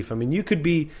disbelief. I mean, you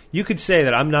could say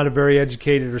that I'm not a very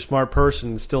educated or smart person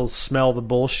and still smell the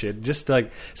bullshit. Just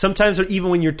like sometimes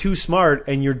even when you're too smart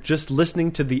and you're just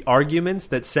listening to the arguments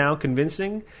that sound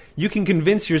convincing, you can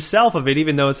convince yourself of it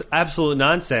even though it's absolute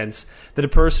nonsense that a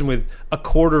person with a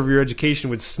quarter of your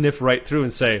education would sniff right through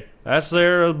and say, that's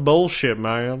their bullshit,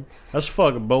 man. That's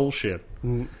fucking bullshit.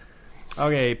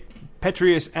 Okay,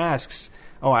 Petrius asks...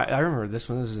 Oh, I remember this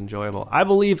one. This is enjoyable. I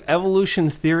believe evolution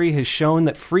theory has shown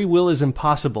that free will is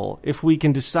impossible. If we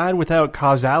can decide without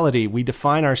causality, we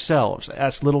define ourselves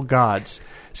as little gods.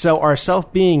 So our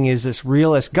self-being is as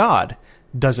real as God.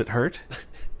 Does it hurt?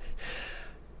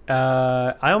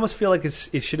 I almost feel like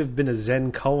it should have been a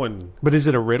Zen koan. But is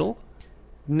it a riddle?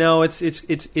 No,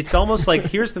 it's almost like,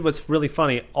 here's what's really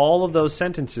funny. All of those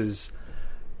sentences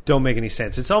don't make any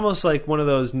sense. It's almost like one of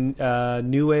those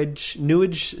new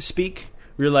age speak.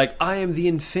 You're like, I am the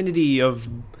infinity of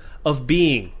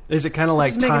being. Is it kind of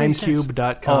like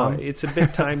timecube.com? Oh, it's a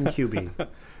bit timecubey.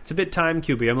 It's a bit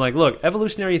timecubey. I'm like, look,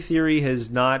 evolutionary theory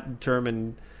has not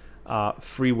determined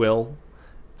free will,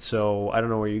 so I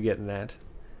don't know where you're getting that.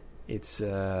 It's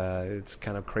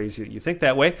kind of crazy that you think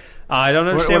that way. I don't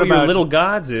understand what your little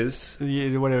gods is.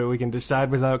 Whatever, we can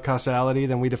decide without causality,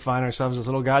 then we define ourselves as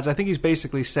little gods. I think he's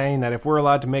basically saying that if we're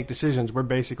allowed to make decisions, we're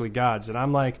basically gods. And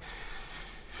I'm like...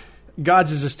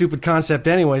 Gods is a stupid concept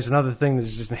anyways, another thing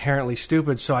that's just inherently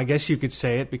stupid, so I guess you could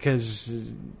say it because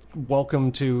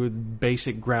welcome to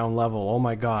basic ground level, oh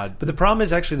my god. But the problem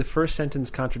is actually the first sentence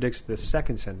contradicts the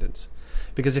second sentence.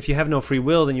 Because if you have no free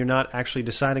will, then you're not actually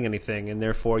deciding anything, and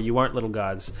therefore you aren't little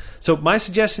gods. So my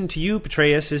suggestion to you,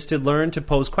 Petraeus, is to learn to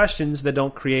pose questions that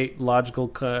don't create logical,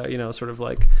 sort of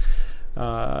like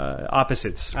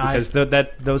opposites because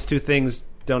those two things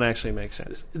don't actually make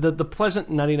sense. The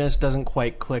pleasant nuttiness doesn't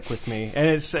quite click with me, and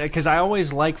it's because I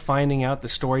always like finding out the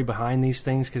story behind these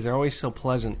things because they're always so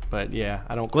pleasant. But yeah,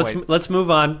 I don't quite. Let's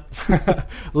move on.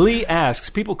 Lee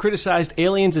asks, people criticized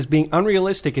aliens as being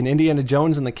unrealistic in Indiana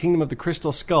Jones and the Kingdom of the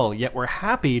Crystal Skull, yet we're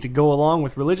happy to go along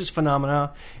with religious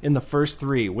phenomena in the first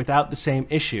three without the same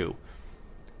issue.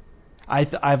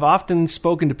 I've often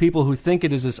spoken to people who think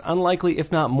it is as unlikely,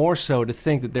 if not more so, to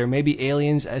think that there may be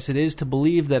aliens as it is to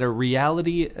believe that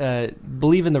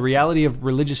believe in the reality of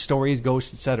religious stories,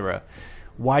 ghosts, etc.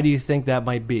 Why do you think that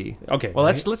might be? Okay. Well,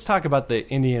 let's talk about the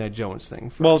Indiana Jones thing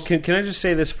first. Well, can I just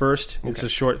say this first? Okay. It's a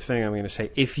short thing I'm going to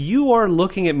say. If you are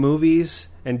looking at movies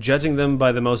and judging them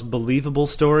by the most believable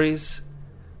stories,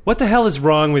 what the hell is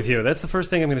wrong with you? That's the first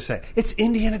thing I'm going to say. It's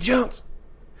Indiana Jones.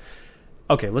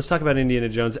 Okay, let's talk about Indiana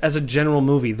Jones as a general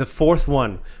movie, the fourth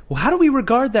one. Well, how do we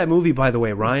regard that movie, by the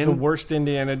way, Ryan? The worst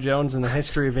Indiana Jones in the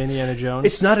history of Indiana Jones.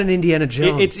 It's not an Indiana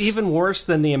Jones. It's even worse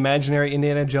than the imaginary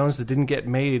Indiana Jones that didn't get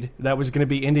made. That was going to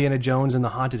be Indiana Jones in the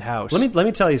Haunted House. Let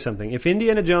me tell you something. If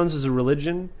Indiana Jones is a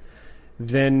religion,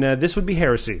 then this would be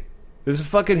heresy. This is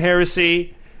fucking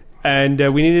heresy, and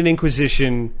we need an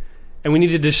Inquisition, and we need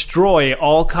to destroy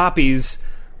all copies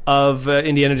of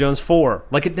Indiana Jones 4,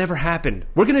 like it never happened.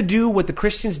 We're going to do what the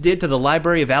Christians did to the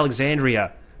Library of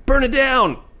Alexandria. Burn it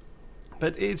down!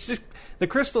 But it's just, the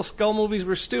Crystal Skull movies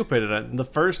were stupid. The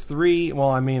first three, well,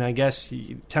 I mean, I guess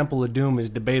Temple of Doom is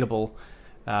debatable,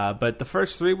 but the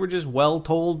first three were just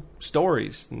well-told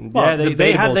stories. Well, yeah,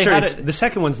 they had the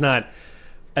second one's not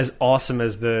as awesome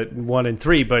as the 1 and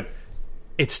 3, but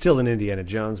it's still an Indiana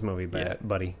Jones movie,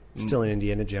 buddy. It's still an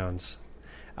Indiana Jones.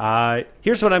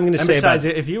 Here's what I'm going to say besides,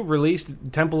 about... if you released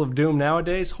Temple of Doom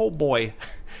nowadays, oh boy,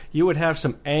 you would have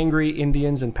some angry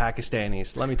Indians and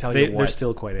Pakistanis. Let me tell you what. They're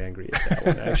still quite angry at that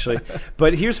one, actually.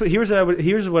 But here's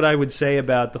what I would say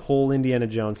about the whole Indiana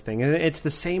Jones thing. And it's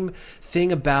the same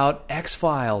thing about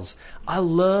X-Files. I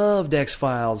loved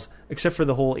X-Files, except for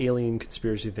the whole alien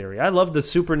conspiracy theory. I loved the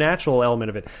supernatural element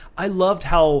of it. I loved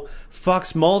how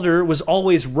Fox Mulder was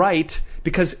always right,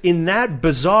 because in that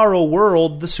bizarro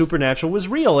world, the supernatural was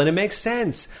real, and it makes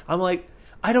sense. I'm like,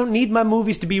 I don't need my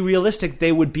movies to be realistic.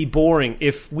 They would be boring.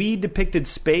 If we depicted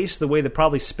space the way that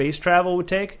probably space travel would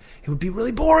take, it would be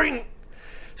really boring.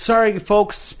 Sorry,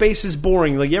 folks, space is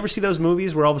boring. Like, you ever see those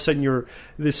movies where all of a sudden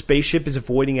the spaceship is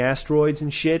avoiding asteroids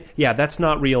and shit? Yeah, that's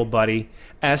not real, buddy.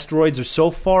 Asteroids are so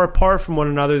far apart from one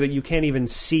another that you can't even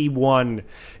see one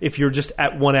if you're just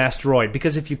at one asteroid.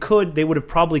 Because if you could, they would have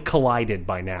probably collided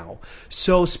by now.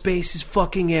 So space is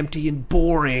fucking empty and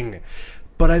boring.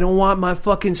 But I don't want my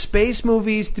fucking space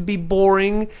movies to be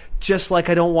boring, just like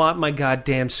I don't want my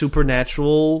goddamn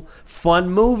supernatural fun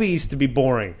movies to be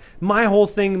boring. My whole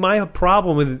thing, my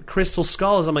problem with Crystal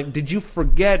Skull is I'm like, did you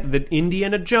forget that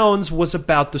Indiana Jones was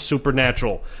about the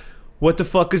supernatural? What the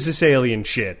fuck is this alien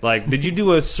shit? Like, did you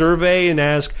do a survey and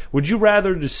ask, would you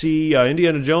rather to see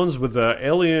Indiana Jones with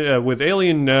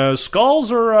alien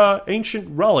skulls or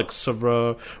ancient relics of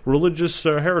religious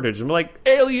heritage? I'm like,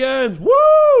 aliens,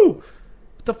 woo!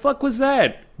 What the fuck was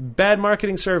that? Bad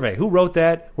marketing survey. Who wrote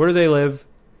that? Where do they live?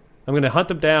 I'm going to hunt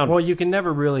them down. Well, you can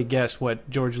never really guess what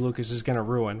George Lucas is going to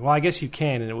ruin. Well, I guess you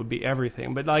can, and it would be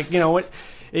everything. But, like, you know what?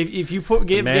 If you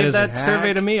give that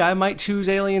survey to me, I might choose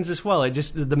Aliens as well. It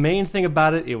just, the main thing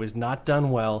about it, it was not done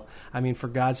well. I mean, for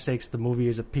God's sakes, the movie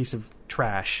is a piece of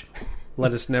trash.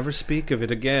 Let us never speak of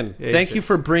it again. Thank you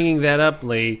for bringing that up,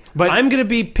 Lee. But I'm going to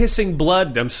be pissing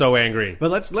blood. I'm so angry. But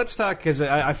let's talk, because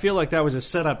I feel like that was a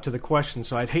setup to the question,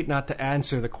 so I'd hate not to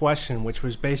answer the question, which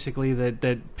was basically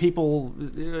that people...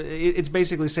 It's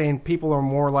basically saying people are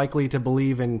more likely to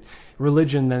believe in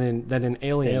religion than in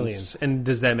aliens. And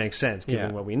does that make sense,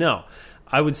 given what we know?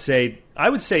 I would say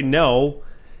no.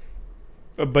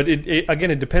 But again,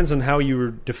 it depends on how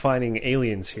you're defining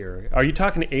aliens here. Are you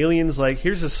talking aliens like,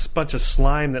 here's a bunch of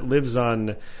slime that lives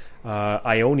on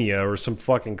Ionia or some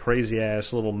fucking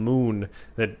crazy-ass little moon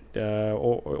that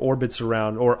orbits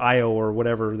around, or Io or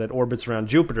whatever, that orbits around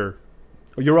Jupiter?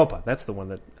 Or Europa, that's the one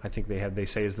that I think they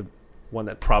say is the one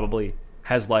that probably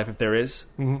has life if there is.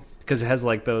 Mm-hmm. Because it has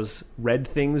like those red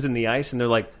things in the ice, and they're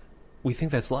like, we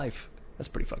think that's life. That's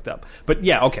pretty fucked up. But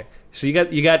yeah, okay. So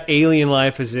you got alien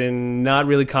life as in not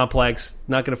really complex,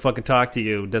 not going to fucking talk to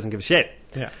you, doesn't give a shit.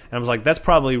 Yeah. And I was like, that's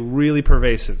probably really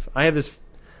pervasive. I have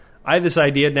this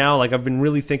idea now, like I've been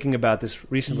really thinking about this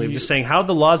recently, of just saying how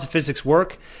the laws of physics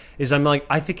work is I'm like,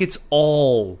 I think it's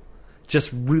all just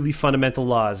really fundamental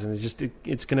laws, and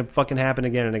it's going to fucking happen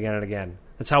again and again and again.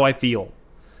 That's how I feel.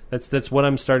 That's what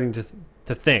I'm starting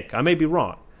to think. I may be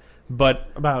wrong. But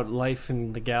About life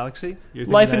in the galaxy? You're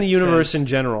thinking life in that the universe says- in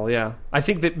general, yeah. I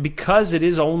think that life in the that universe says- in general, yeah. I think that because it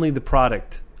is only the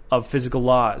product of physical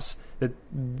laws, that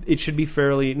it should be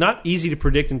fairly not easy to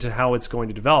predict into how it's going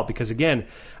to develop. Because again,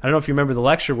 I don't know if you remember the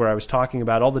lecture where I was talking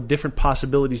about all the different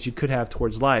possibilities you could have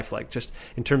towards life, like just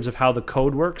in terms of how the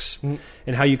code works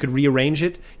and how you could rearrange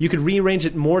it. You could rearrange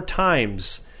it more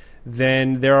times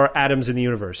than there are atoms in the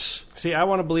universe. See, I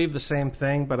want to believe the same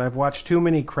thing, but I've watched too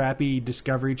many crappy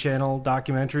Discovery Channel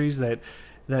documentaries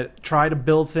that try to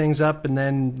build things up and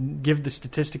then give the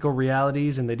statistical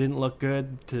realities, and they didn't look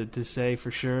good to say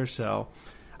for sure. So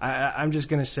I'm just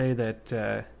going to say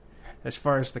that as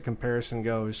far as the comparison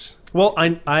goes... Well,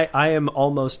 I am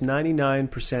almost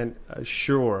 99%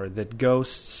 sure that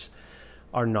ghosts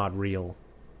are not real.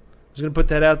 I was going to put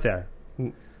that out there.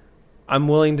 I'm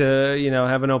willing to,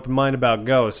 have an open mind about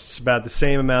ghosts, about the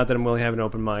same amount that I'm willing to have an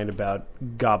open mind about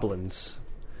goblins.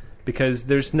 Because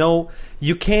there's no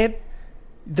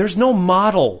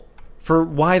model for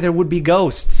why there would be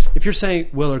ghosts. If you're saying,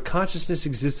 well, our consciousness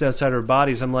exists outside our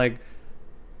bodies, I'm like,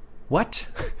 what?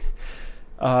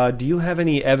 Do you have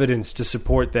any evidence to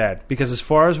support that? Because as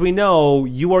far as we know,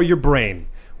 you are your brain.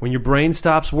 When your brain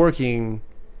stops working,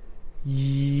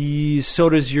 so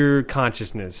does your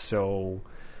consciousness. So...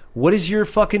 what is your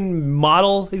fucking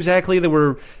model exactly?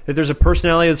 That there's a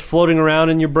personality that's floating around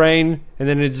in your brain and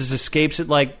then it just escapes it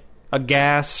like a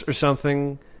gas or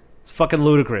something? It's fucking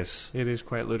ludicrous. It is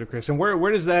quite ludicrous. And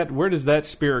where does that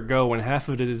spirit go when half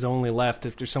of it is only left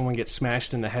after someone gets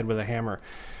smashed in the head with a hammer?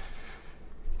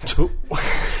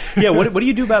 Yeah, what do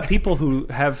you do about people who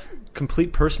have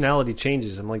complete personality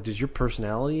changes? I'm like, does your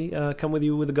personality come with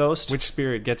you with a ghost? Which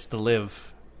spirit gets to live?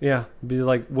 Yeah, be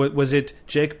like, was it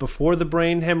Jake before the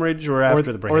brain hemorrhage or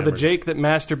after the brain hemorrhage? Or the Jake that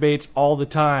masturbates all the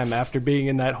time after being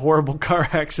in that horrible car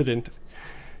accident?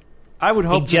 I would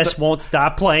hope he just won't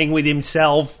stop playing with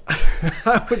himself.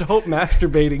 I would hope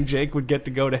masturbating Jake would get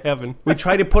to go to heaven. We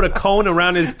tried to put a cone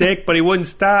around his dick, but he wouldn't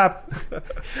stop.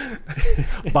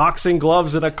 Boxing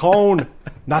gloves and a cone.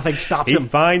 Nothing stops him.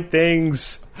 He'd find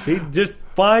things. He'd just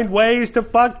find ways to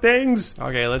fuck things.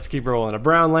 Okay, let's keep rolling. A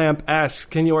brown lamp asks,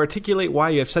 can you articulate why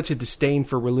you have such a disdain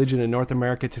for religion in North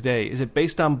America today? Is it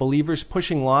based on believers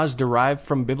pushing laws derived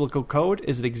from biblical code?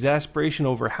 Is it exasperation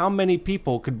over how many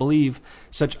people could believe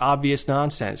such obvious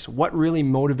nonsense? What really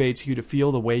motivates you to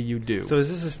feel the way you do? So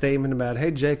is this a statement about,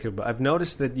 hey, Jacob, I've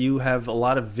noticed that you have a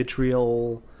lot of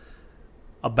vitriol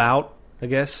about, I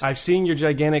guess? I've seen your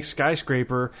gigantic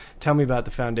skyscraper. Tell me about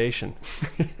the foundation.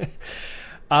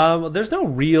 There's no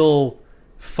real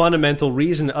fundamental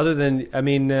reason other than,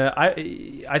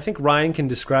 I think Ryan can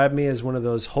describe me as one of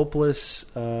those hopeless...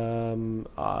 what's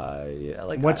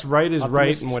right is optimist.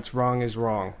 right and what's wrong is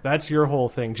wrong. That's your whole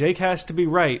thing. Jake has to be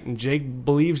right, and Jake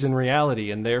believes in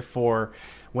reality, and therefore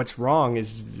what's wrong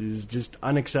is just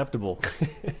unacceptable.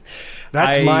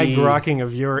 That's my grokking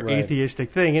of your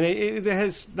atheistic thing, and it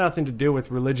has nothing to do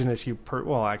with religion as you...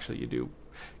 well, actually, you do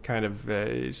kind of,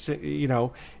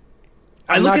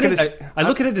 I look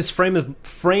at it as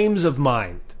frames of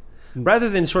mind, rather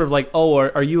than sort of like, oh,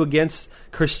 are you against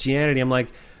Christianity? I'm like,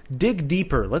 dig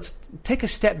deeper. Let's take a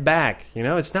step back.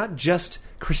 It's not just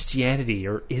Christianity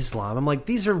or Islam. I'm like,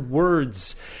 these are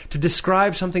words to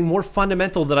describe something more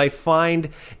fundamental that I find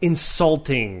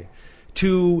insulting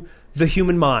to the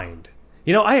human mind.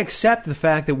 I accept the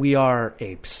fact that we are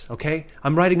apes. Okay,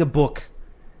 I'm writing a book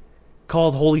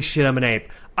called "Holy Shit, I'm an Ape."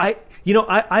 I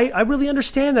really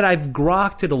understand that I've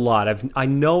grokked it a lot. I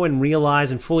know and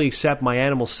realize and fully accept my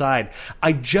animal side.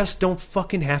 I just don't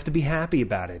fucking have to be happy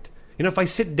about it. If I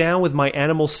sit down with my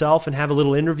animal self and have a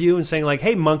little interview and saying like,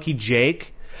 hey, Monkey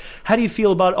Jake, how do you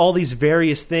feel about all these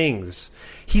various things?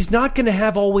 He's not going to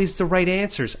have always the right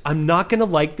answers. I'm not going to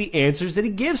like the answers that he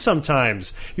gives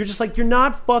sometimes. You're just like, you're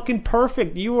not fucking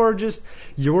perfect. You are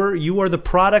the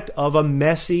product of a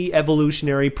messy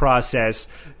evolutionary process.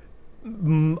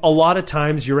 A lot of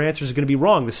times your answers are going to be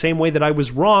wrong. The same way that I was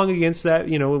wrong against that,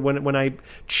 when I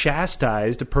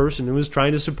chastised a person who was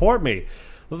trying to support me.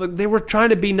 They were trying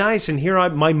to be nice, and here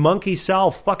my monkey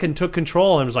self fucking took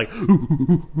control and was like,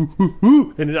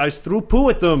 and I threw poo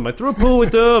at them.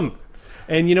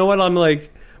 And you know what? I'm like,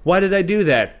 why did I do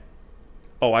that?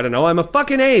 Oh, I don't know. I'm a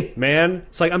fucking ape, man.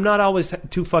 It's like, I'm not always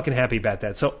too fucking happy about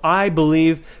that. So I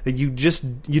believe that you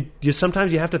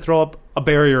sometimes you have to throw up a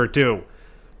barrier or two.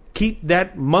 Keep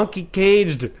that monkey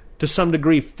caged to some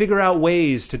degree. Figure out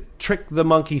ways to trick the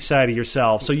monkey side of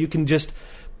yourself so you can just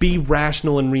be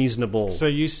rational and reasonable. So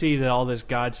you see that all this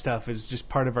God stuff is just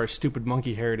part of our stupid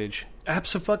monkey heritage.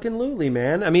 Abso-fucking-lutely,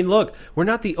 man. I mean, look, we're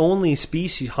not the only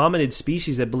hominid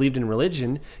species that believed in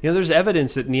religion. There's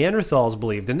evidence that Neanderthals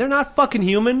believed, and they're not fucking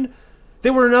human. They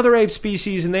were another ape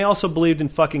species, and they also believed in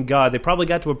fucking God. They probably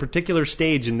got to a particular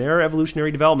stage in their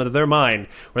evolutionary development of their mind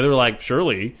where they were like,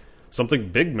 surely something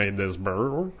big made this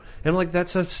bird. And I'm like,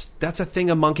 that's a thing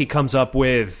a monkey comes up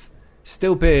with.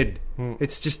 Stupid.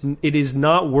 It is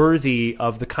not worthy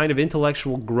of the kind of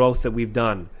intellectual growth that we've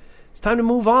done. It's time to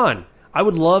move on. I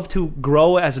would love to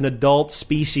grow as an adult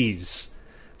species.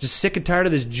 Just sick and tired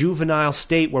of this juvenile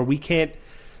state where we can't,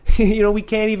 we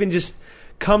can't even just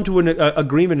come to an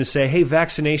agreement and say, hey,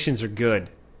 vaccinations are good.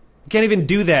 We can't even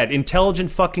do that.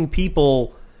 Intelligent fucking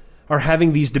people are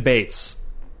having these debates.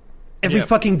 Every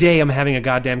fucking day I'm having a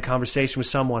goddamn conversation with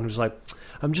someone who's like,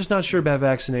 I'm just not sure about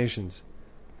vaccinations.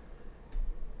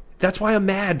 That's why I'm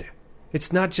mad.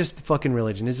 It's not just the fucking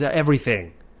religion. It's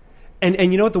everything.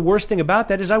 And you know what the worst thing about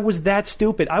that is? I was that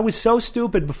stupid. I was so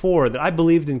stupid before that I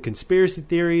believed in conspiracy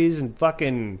theories and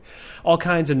fucking all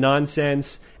kinds of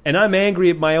nonsense. And I'm angry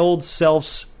at my old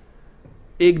self's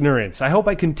ignorance. I hope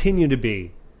I continue to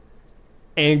be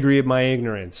angry at my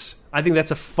ignorance. I think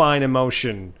that's a fine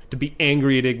emotion, to be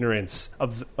angry at ignorance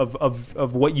of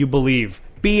what you believe.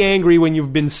 Be angry when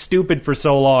you've been stupid for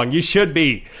so long. You should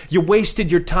be. You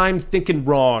wasted your time thinking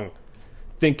wrong.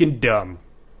 Thinking dumb.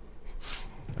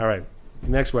 All right,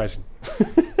 next question.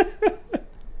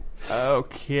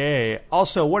 Okay.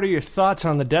 Also, what are your thoughts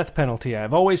on the death penalty?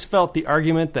 I've always felt the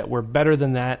argument that we're better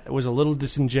than that was a little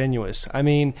disingenuous. I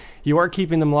mean, you are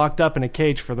keeping them locked up in a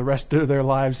cage for the rest of their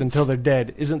lives until they're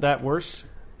dead. Isn't that worse?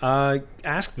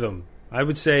 Ask them. I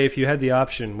would say if you had the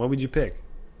option, what would you pick?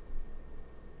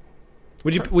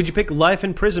 Would you pick life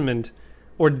imprisonment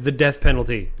or the death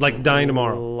penalty, like dying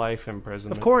tomorrow? Life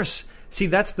imprisonment. Of course. See,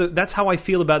 that's how I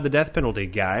feel about the death penalty,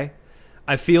 guy.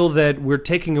 I feel that we're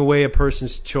taking away a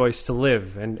person's choice to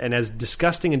live. And as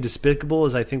disgusting and despicable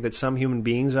as I think that some human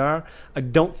beings are, I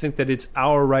don't think that it's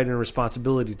our right and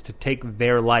responsibility to take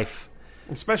their life.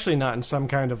 Especially not in some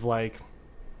kind of, like...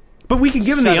 But we can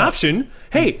give them the option.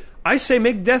 Hey, I say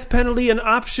make death penalty an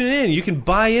option in. You can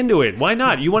buy into it. Why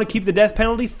not? You want to keep the death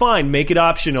penalty? Fine, make it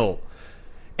optional.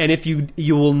 And if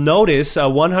you will notice a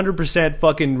 100%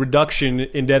 fucking reduction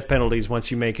in death penalties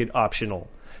once you make it optional.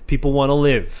 People want to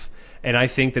live. And I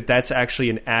think that that's actually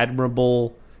an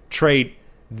admirable trait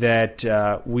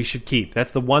that we should keep.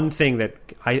 That's the one thing that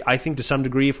I think to some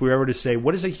degree, if we were ever to say,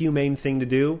 what is a humane thing to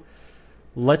do?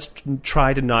 Let's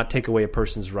try to not take away a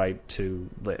person's right to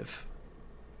live.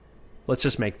 Let's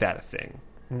just make that a thing.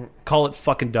 Call it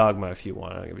fucking dogma if you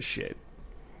want. I don't give a shit.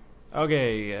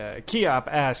 Okay, Keop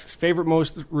asks, favorite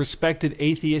most respected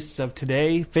atheists of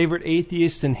today, favorite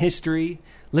atheists in history,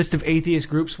 list of atheist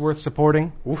groups worth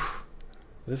supporting. Oof.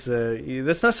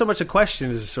 That's not so much a question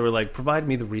as sort of like, provide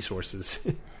me the resources.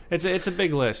 It's a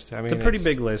big list. I mean, it's a pretty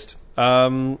big list.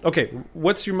 Okay,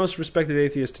 what's your most respected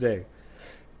atheist today,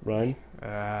 Ryan?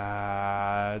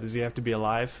 Does he have to be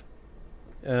alive?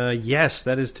 Yes,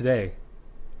 that is today.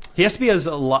 He has to be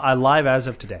alive as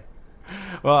of today.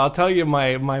 Well, I'll tell you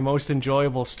my most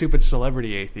enjoyable stupid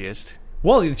celebrity atheist.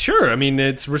 Well, sure. I mean,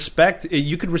 it's respect.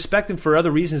 You could respect them for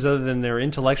other reasons other than their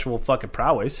intellectual fucking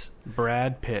prowess.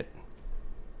 Brad Pitt.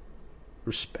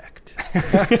 Respect.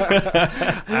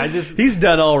 He's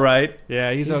done all right.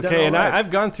 Yeah, he's okay. And right.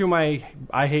 I've gone through my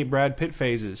I hate Brad Pitt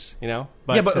phases, But,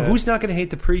 yeah, but who's not going to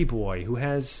hate the pretty boy who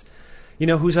has,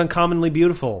 who's uncommonly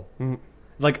beautiful?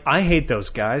 Like, I hate those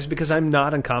guys because I'm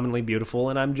not uncommonly beautiful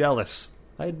and I'm jealous.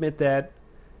 I admit that.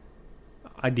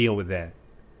 I deal with that.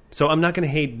 So I'm not going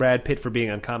to hate Brad Pitt for being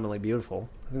uncommonly beautiful.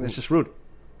 I think that's just rude.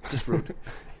 Just rude.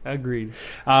 Agreed.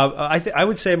 I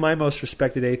would say my most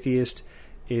respected atheist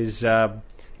is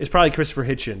probably Christopher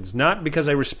Hitchens. Not because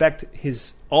I respect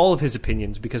all of his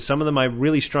opinions, because some of them I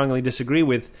really strongly disagree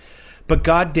with, but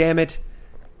God damn it,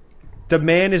 the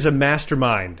man is a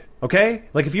mastermind. Okay?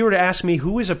 Like, if you were to ask me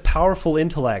who is a powerful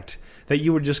intellect that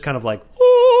you would just kind of like,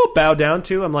 bow down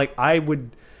to, I'm like, I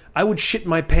would shit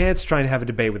my pants trying to have a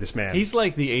debate with this man. He's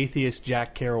like the atheist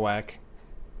Jack Kerouac.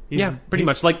 Yeah, pretty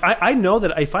much. Like, I know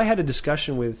that if I had a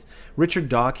discussion with Richard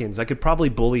Dawkins, I could probably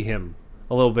bully him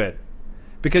a little bit.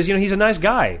 Because, he's a nice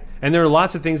guy. And there are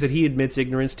lots of things that he admits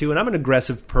ignorance to. And I'm an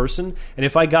aggressive person. And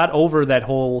if I got over that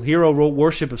whole hero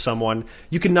worship of someone,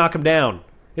 you can knock him down.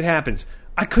 It happens.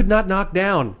 I could not knock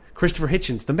down Christopher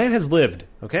Hitchens. The man has lived,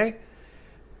 okay?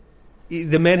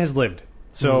 The man has lived.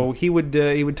 So he would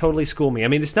totally school me. I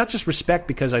mean, it's not just respect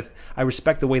because I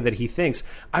respect the way that he thinks.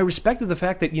 I respected the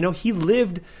fact that, he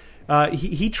lived...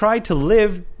 He tried to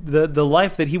live the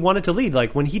life that he wanted to lead.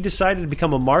 Like, when he decided to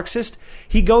become a Marxist,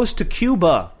 he goes to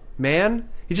Cuba, man.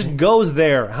 He just goes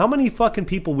there. How many fucking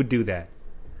people would do that?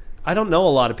 I don't know a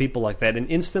lot of people like that, and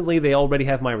instantly they already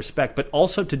have my respect. But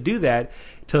also to do that,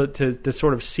 to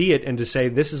sort of see it and to say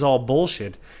this is all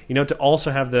bullshit, to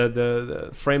also have the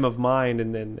frame of mind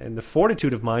and the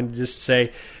fortitude of mind to just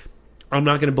say, I'm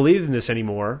not going to believe in this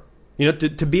anymore.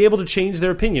 To be able to change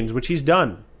their opinions, which he's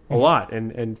done a lot,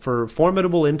 and for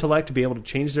formidable intellect to be able to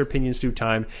change their opinions through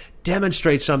time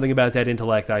demonstrates something about that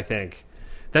intellect, I think.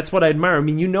 That's what I admire. I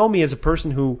mean, you know me as a person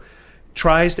who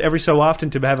tries to every so often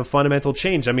to have a fundamental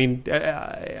change. I mean,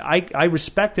 I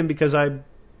respect him because there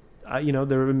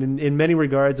in many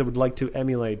regards I would like to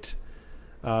emulate,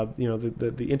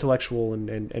 the intellectual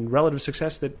and relative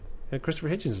success that Christopher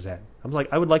Hitchens has had.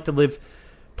 I would like to live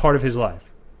part of his life.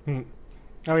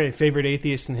 Okay, favorite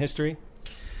atheist in history?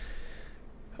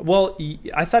 Well,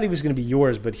 I thought he was going to be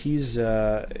yours, but he's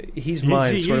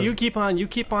mine. You keep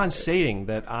on stating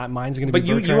that mine's going to be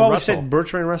Bertrand Russell. But you always said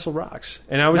Bertrand Russell rocks,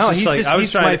 and I was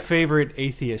he's my favorite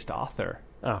atheist author.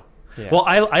 Oh, yeah. Well,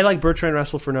 I like Bertrand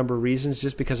Russell for a number of reasons,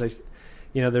 just because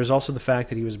there's also the fact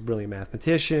that he was a brilliant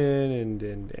mathematician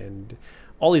and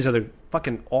all these other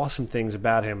fucking awesome things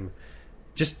about him.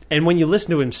 And when you listen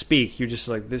to him speak, you're just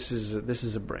like, this is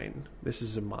a brain, this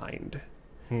is a mind.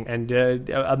 And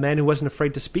a man who wasn't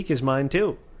afraid to speak his mind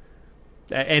too,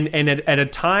 and at a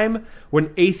time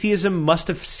when atheism must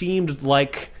have seemed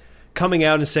like coming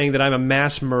out and saying that I'm a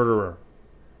mass murderer,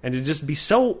 and to just be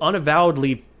so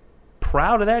unavowedly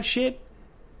proud of that shit,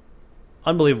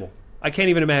 unbelievable. I can't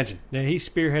even imagine. Yeah, he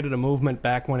spearheaded a movement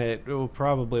back when it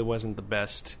probably wasn't the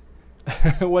best.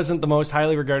 It wasn't the most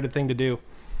highly regarded thing to do.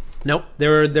 Nope.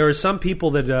 There are some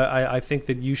people that I think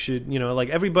that you should, like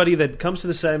everybody that comes to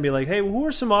the site and be like, hey, who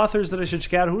are some authors that I should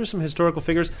check out? Who are some historical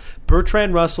figures?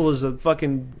 Bertrand Russell is the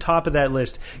fucking top of that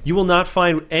list. You will not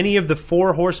find any of the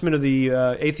four horsemen of the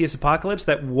atheist apocalypse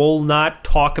that will not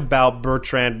talk about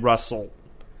Bertrand Russell.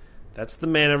 That's the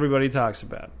man everybody talks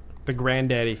about. The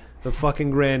granddaddy. The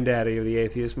fucking granddaddy of the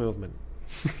atheist movement.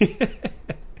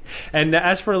 And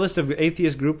as for a list of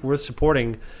atheist group worth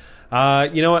supporting,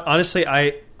 you know what? Honestly,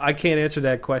 I can't answer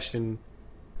that question.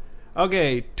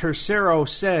 Okay, Tercero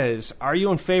says, are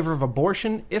you in favor of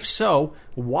abortion? If so,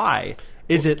 why?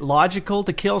 Is it logical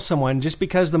to kill someone just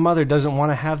because the mother doesn't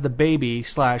want to have the baby /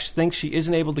 thinks she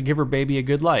isn't able to give her baby a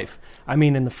good life? I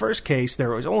mean, in the first case, there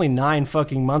was only 9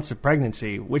 fucking months of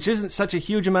pregnancy, which isn't such a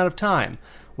huge amount of time,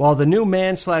 while the new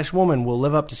man / woman will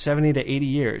live up to 70 to 80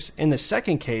 years. In the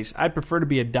second case, I'd prefer to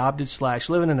be adopted /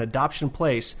 live in an adoption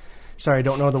place. Sorry, I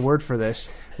don't know the word for this,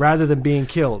 rather than being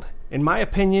killed. In my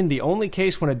opinion, the only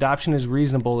case when adoption is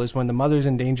reasonable is when the mother is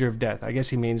in danger of death. I guess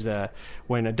he means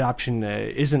when adoption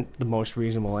isn't the most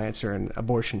reasonable answer and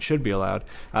abortion should be allowed.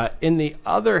 In the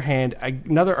other hand,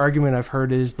 another argument I've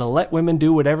heard is to let women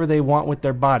do whatever they want with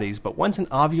their bodies, but once an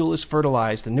ovule is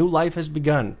fertilized, a new life has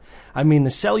begun. I mean, the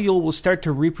cellule will start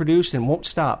to reproduce and won't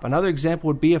stop. Another example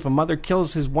would be if a mother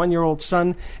kills his 1-year-old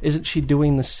son, isn't she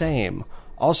doing the same?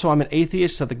 Also, I'm an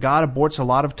atheist, so the God aborts a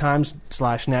lot of times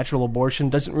 / natural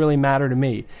abortion doesn't really matter to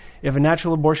me. If a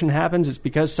natural abortion happens, it's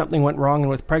because something went wrong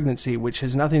with pregnancy, which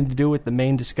has nothing to do with the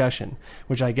main discussion,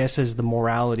 which I guess is the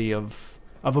morality of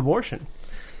abortion.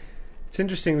 It's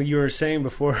interesting what you were saying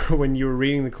before when you were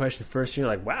reading the question first. You're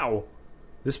like, wow,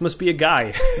 this must be a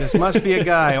guy. This must be a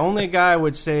guy. Only a guy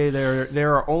would say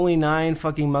there are only 9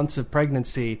 fucking months of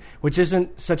pregnancy, which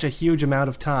isn't such a huge amount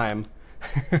of time.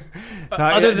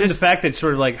 Other than the fact that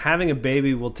sort of like having a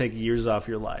baby will take years off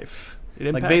your life.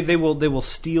 Like they will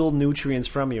steal nutrients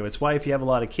from you. It's why if you have a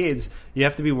lot of kids, you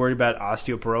have to be worried about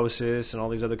osteoporosis and all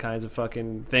these other kinds of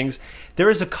fucking things.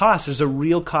 There is a cost. There's a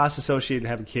real cost associated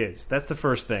with having kids. That's the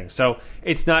first thing. So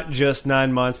it's not just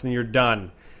 9 months and you're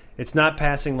done. It's not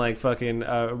passing like fucking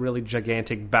a really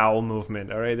gigantic bowel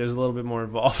movement. All right, there's a little bit more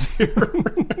involved here.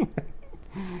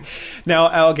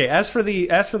 Now, okay. As for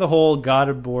the whole God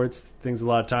aborts things a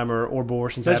lot of time or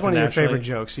abortions. That's one of your naturally. favorite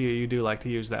jokes. You do like to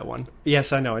use that one.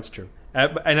 Yes, I know it's true,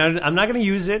 and I'm not going to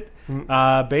use it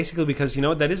basically because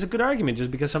that is a good argument.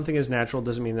 Just because something is natural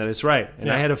doesn't mean that it's right.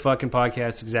 And I had a fucking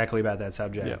podcast exactly about that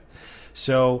subject. Yeah.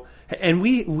 So, and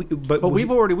but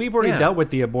we've already dealt with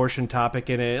the abortion topic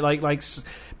in it. Like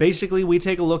basically, we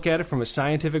take a look at it from a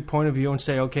scientific point of view and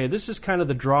say, okay, this is kind of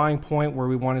the drawing point where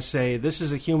we want to say this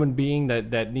is a human being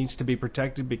that needs to be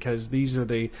protected because these are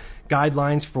the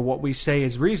guidelines for what we say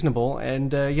is reasonable.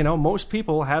 And most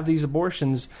people have these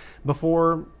abortions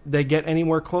before they get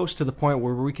anywhere close to the point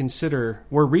where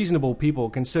where reasonable people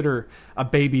consider a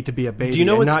baby to be a baby,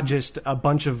 and not just a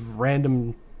bunch of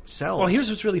random cells. Well, here's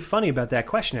what's really funny about that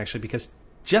question, actually, because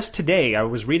just today I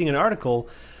was reading an article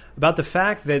about the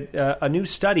fact that a new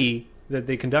study that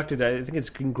they conducted, I think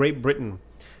it's in Great Britain,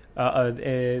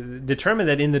 determined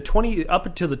that in the up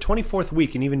until the 24th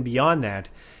week and even beyond that,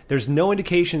 there's no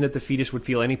indication that the fetus would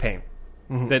feel any pain.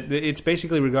 Mm-hmm. That it's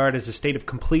basically regarded as a state of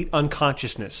complete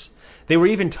unconsciousness. They were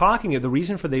even talking. The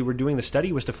reason for they were doing the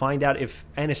study was to find out if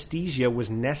anesthesia was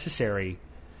necessary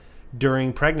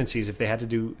during pregnancies, if they had to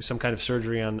do some kind of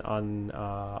surgery on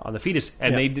the fetus,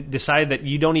 and they decided that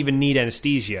you don't even need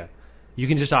anesthesia. You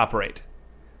can just operate.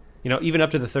 Even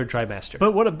up to the third trimester.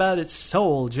 But what about its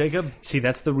soul, Jacob? See,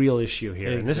 that's the real issue here.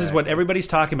 Exactly. And this is what everybody's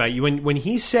talking about. When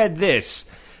he said this,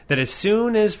 that as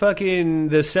soon as fucking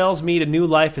the cells meet, a new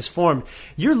life is formed,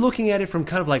 you're looking at it from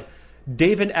kind of like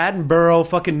David Attenborough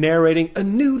fucking narrating, a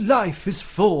new life is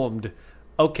formed.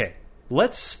 Okay,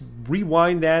 let's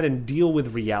rewind that and deal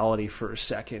with reality for a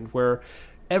second, where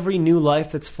every new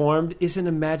life that's formed isn't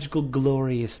a magical,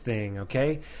 glorious thing,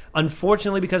 okay?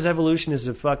 Unfortunately, because evolution is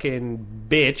a fucking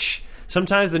bitch,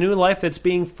 sometimes the new life that's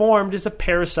being formed is a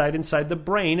parasite inside the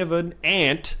brain of an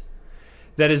ant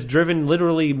that is driven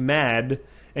literally mad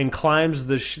and climbs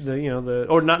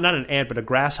or not an ant, but a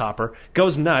grasshopper,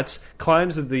 goes nuts,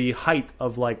 climbs the height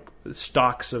of like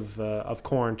stalks of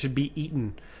corn to be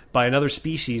eaten by another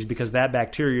species because that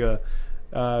bacteria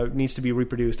needs to be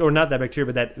reproduced, or not that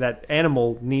bacteria, but that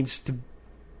animal needs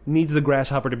the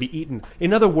grasshopper to be eaten.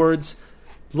 In other words,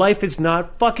 life is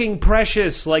not fucking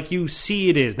precious like you see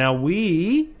it is. Now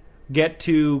we get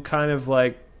to kind of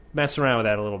like mess around with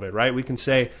that a little bit, right? We can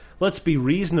say, let's be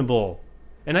reasonable,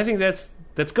 and I think that's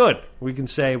good. We can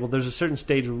say, well, there's a certain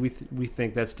stage where we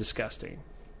think that's disgusting,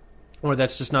 or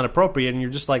that's just not appropriate, and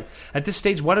you're just like, at this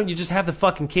stage, why don't you just have the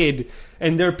fucking kid?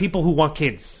 And there are people who want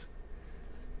kids.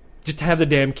 Just have the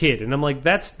damn kid. And I'm like,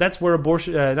 that's where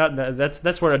abortion,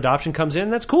 that's where adoption comes in.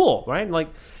 That's cool, right? Like,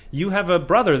 you have a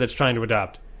brother that's trying to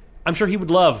adopt. I'm sure he would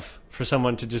love for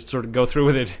someone to just sort of go through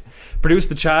with it, produce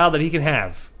the child that he can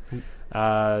have.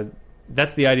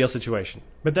 That's the ideal situation.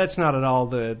 But that's not at all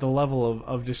the level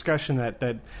of discussion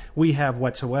that we have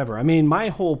whatsoever. I mean, my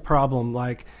whole problem,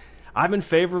 like, I'm in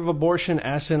favor of abortion,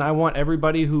 as in I want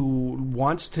everybody who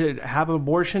wants to have an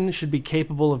abortion should be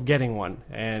capable of getting one.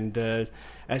 And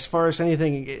as far as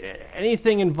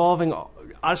anything involving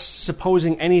us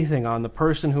supposing anything on the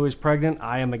person who is pregnant,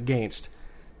 I am against.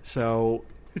 So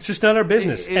it's just not our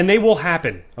business, and they will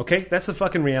happen. Okay, that's the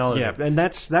fucking reality. Yeah, and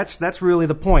that's really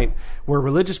the point, where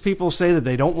religious people say that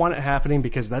they don't want it happening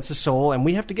because that's a soul, and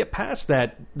we have to get past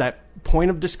that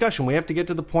point of discussion. We have to get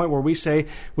to the point where we say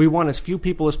we want as few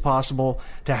people as possible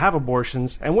to have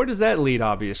abortions, and where does that lead?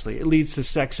 Obviously, it leads to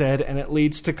sex ed, and it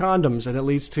leads to condoms, and it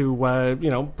leads to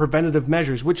preventative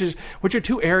measures, which are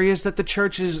two areas that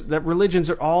that religions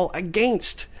are all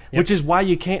against. Yep. Which is why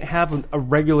you can't have a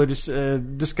regular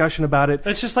discussion about it.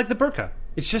 It's just like the burqa.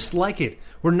 It's just like it.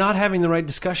 We're not having the right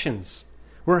discussions.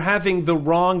 We're having the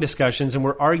wrong discussions, and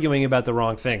we're arguing about the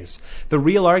wrong things. The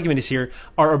real argument is here,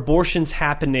 are abortions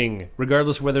happening,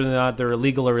 regardless of whether or not they're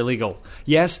illegal or illegal?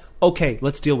 Yes? Okay,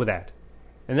 let's deal with that.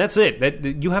 And that's it.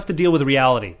 You have to deal with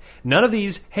reality. None of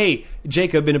these, hey,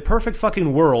 Jacob, in a perfect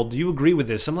fucking world, do you agree with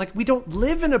this? I'm like, we don't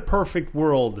live in a perfect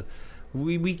world.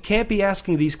 We can't be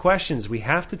asking these questions. We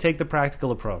have to take the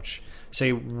practical approach.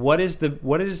 Say, what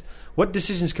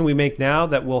decisions can we make now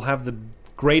that will have the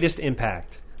greatest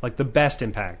impact, like the best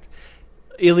impact?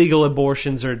 Illegal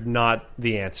abortions are not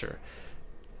the answer.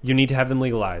 You need to have them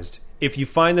legalized. If you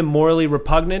find them morally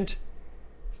repugnant,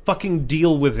 fucking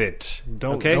deal with it.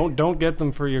 Don't get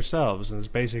them for yourselves. Is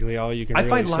basically all you can. I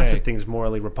find lots of things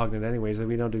morally repugnant, anyways, that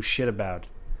we don't do shit about.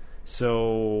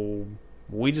 So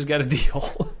we just got to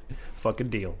deal. Fucking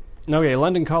deal. Okay,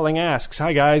 London Calling asks,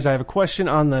 "Hi guys, I have a question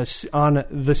on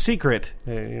The Secret,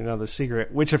 The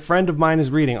Secret, which a friend of mine is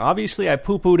reading. Obviously, I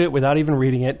poo-pooed it without even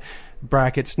reading it.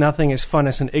 Brackets, nothing as fun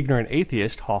as an ignorant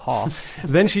atheist. Ha ha.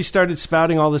 Then she started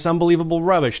spouting all this unbelievable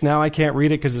rubbish. Now I can't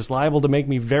read it because it's liable to make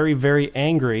me very, very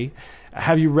angry.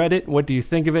 Have you read it? What do you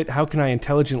think of it? How can I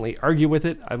intelligently argue with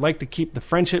it? I'd like to keep the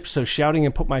friendship, so shouting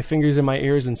and put my fingers in my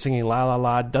ears and singing la la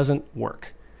la doesn't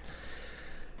work."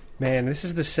 Man, this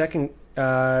is the second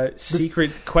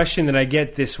secret question that I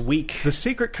get this week. The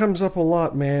Secret comes up a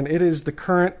lot, man. It is the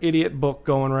current idiot book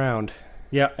going around.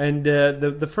 Yeah, and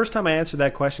the first time I answered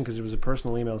that question, because it was a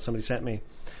personal email that somebody sent me.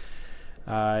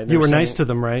 You were nice to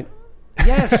them, right?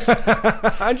 Yes.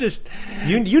 I'm just,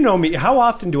 you know me. How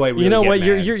often do I really get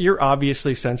mad? You're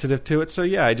obviously sensitive to it, so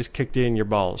yeah, I just kicked you in your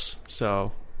balls.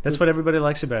 So that's what everybody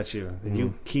likes about you. Mm.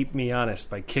 You keep me honest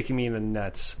by kicking me in the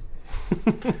nuts.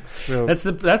 So, that's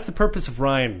the purpose of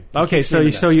Ryan. Okay, so you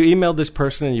emailed this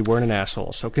person and you weren't an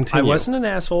asshole. So continue. I wasn't an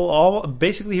asshole.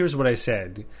 Basically, here's what I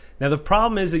said. Now the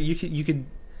problem is that you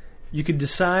could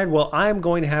decide. Well, I'm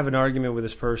going to have an argument with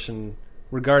this person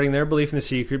regarding their belief in the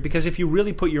secret, because if you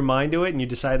really put your mind to it and you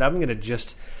decide, I'm going to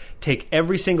just take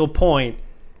every single point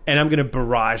and I'm going to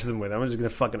barrage them with it. I'm just going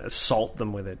to fucking assault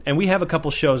them with it. And we have a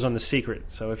couple shows on the secret.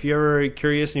 So if you're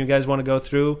curious and you guys want to go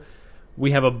through,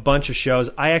 we have a bunch of shows.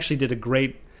 I actually did a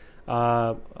great...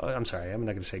 I'm sorry, I'm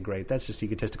not going to say great. That's just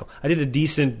egotistical. I did a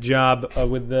decent job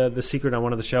with the secret on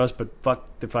one of the shows, but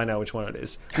fuck to find out which one it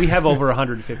is. We have over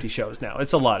 150 shows now.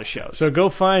 It's a lot of shows. So go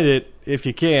find it if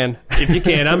you can. If you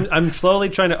can. I'm slowly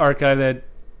trying to archive that.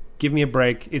 Give me a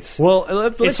break. It's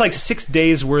like 6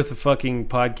 days worth of fucking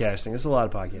podcasting. It's a lot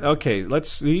of podcasting. Okay,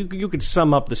 you could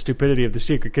sum up the stupidity of the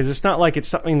secret, because it's not like it's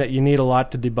something that you need a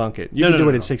lot to debunk it. You can do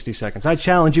it in 60 seconds. I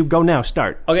challenge you. Go now.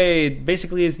 Start. Okay,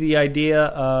 basically is the idea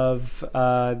of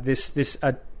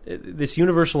this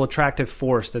universal attractive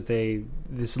force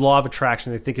this law of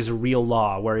attraction they think is a real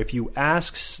law, where if you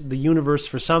ask the universe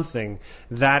for something,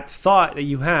 that thought that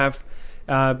you have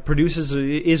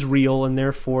is real, and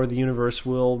therefore the universe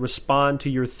will respond to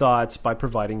your thoughts by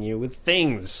providing you with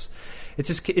things. It's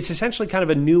essentially kind of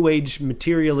a new age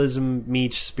materialism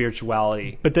meets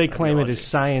spirituality. But they claim it is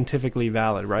scientifically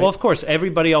valid, right? Well, of course,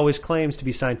 everybody always claims to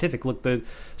be scientific. Look, the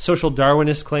social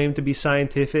Darwinists claim to be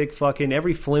scientific. Fucking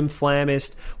every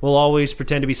flim-flammist will always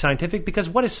pretend to be scientific, because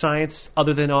what is science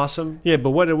other than awesome? Yeah, but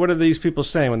what are these people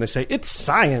saying when they say it's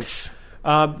science?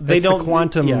 They don't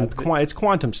quantum. It's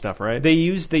quantum stuff, right? They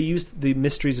use the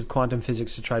mysteries of quantum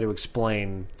physics to try to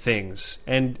explain things,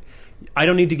 and I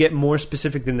don't need to get more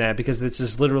specific than that, because this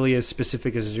is literally as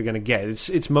specific as you're going to get.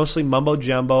 It's mostly mumbo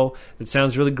jumbo that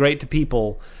sounds really great to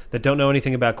people that don't know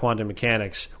anything about quantum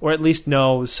mechanics, or at least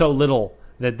know so little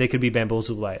that they could be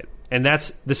bamboozled by it. And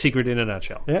that's the secret in a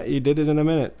nutshell. Yeah, you did it in a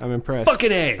minute. I'm impressed.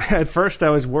 Fucking A! At first I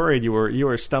was worried you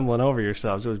were stumbling over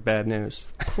yourselves. It was bad news.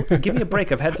 Give me a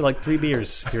break. I've had like 3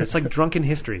 beers here. It's like drunken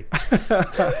history.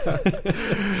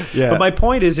 Yeah. But my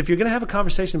point is, if you're going to have a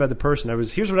conversation about the person,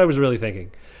 here's what I was really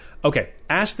thinking. Okay,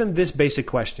 ask them this basic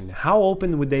question. How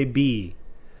open would they be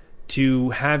to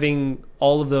having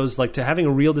all of those, like to having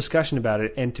a real discussion about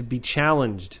it and to be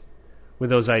challenged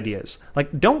with those ideas?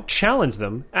 Like, don't challenge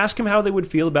them. Ask them how they would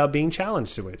feel about being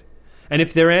challenged to it. And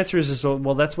if their answer is,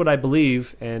 well, that's what I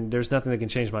believe, and there's nothing that can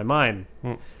change my mind.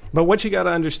 But what you got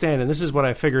to understand, and this is what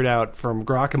I figured out from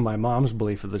Grok and my mom's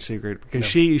belief of the secret, because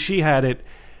she had it,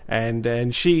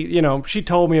 and she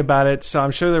told me about it, so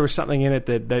I'm sure there was something in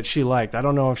it that she liked. I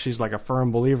don't know if she's like a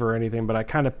firm believer or anything, but I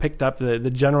kind of picked up the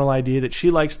general idea that she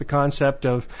likes the concept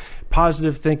of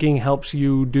positive thinking helps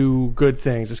you do good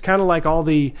things. It's kind of like all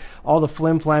the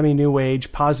flim-flammy new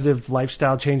age positive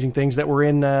lifestyle changing things that were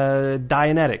in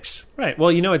Dianetics. Right.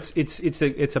 Well,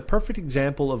 it's a perfect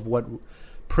example of what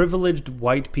privileged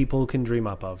white people can dream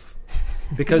up of,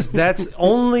 because that's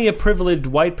only a privileged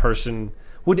white person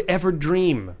would ever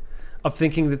dream of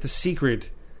thinking that the secret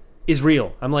is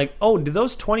real. I'm like, oh, do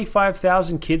those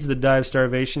 25,000 kids that die of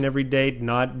starvation every day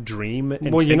not dream and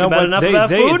think about enough about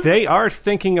food? They are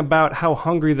thinking about how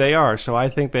hungry they are, so I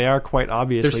think they are quite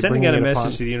obviously They're sending out a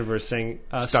message to the universe saying,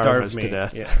 starve me to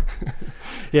death. Yeah.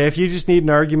 Yeah, if you just need an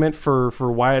argument for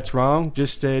why it's wrong,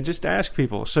 just ask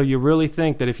people. So you really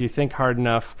think that if you think hard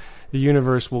enough, the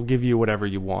universe will give you whatever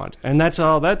you want. And that's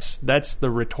all. That's the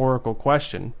rhetorical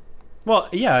question. Well,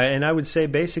 yeah, and I would say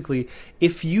basically,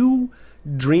 if you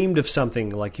dreamed of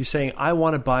something, like you saying, I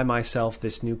want to buy myself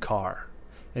this new car,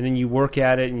 and then you work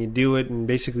at it and you do it, and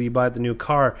basically you buy the new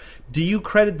car, do you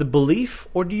credit the belief,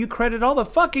 or do you credit all the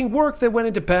fucking work that went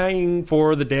into paying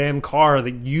for the damn car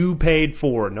that you paid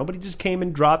for? Nobody just came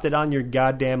and dropped it on your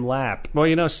goddamn lap.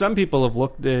 Well, some people have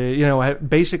looked, have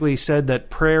basically said that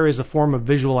prayer is a form of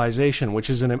visualization, which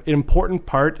is an important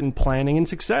part in planning and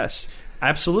success.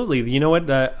 Absolutely. You know what?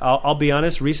 I'll be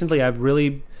honest. Recently, I've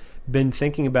really been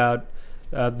thinking about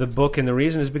the book, and the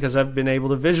reason is because I've been able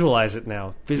to visualize it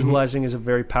now. Visualizing is a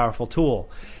very powerful tool,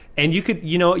 and you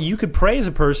could praise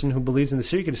a person who believes in the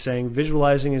secret, saying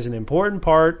visualizing is an important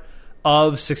part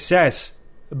of success,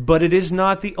 but it is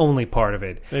not the only part of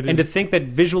it. And to think that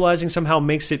visualizing somehow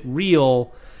makes it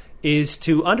real is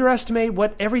to underestimate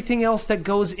what everything else that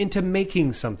goes into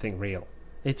making something real.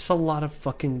 It's a lot of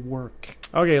fucking work.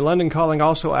 Okay, London Calling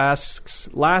also asks,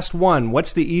 last one,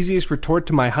 what's the easiest retort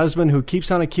to my husband who keeps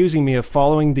on accusing me of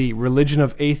following the religion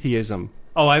of atheism?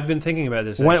 Oh, I've been thinking about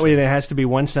this. It has to be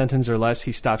one sentence or less.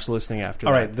 He stops listening after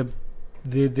that. All right,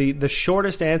 the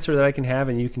shortest answer that I can have,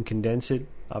 and you can condense it,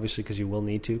 obviously because you will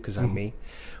need to, because I'm me,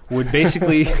 would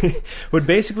basically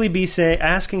be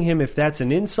asking him if that's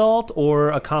an insult or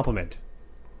a compliment.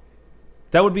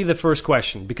 That would be the first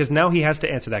question, because now he has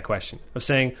to answer that question of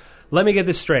saying, let me get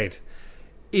this straight.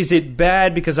 is it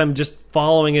bad because I'm just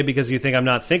following it because you think I'm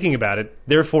not thinking about it,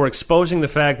 therefore exposing the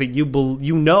fact that you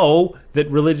know that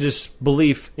religious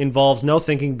belief involves no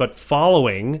thinking but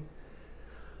following?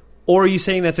 Or are you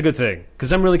saying that's a good thing?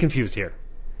 Because I'm really confused here.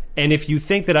 And if you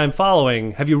think that I'm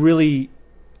following, have you really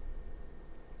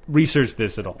researched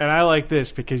this at all? And I like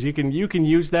this because you can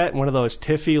use that in one of those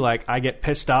tiffy, like, I get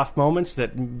pissed off moments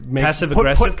that make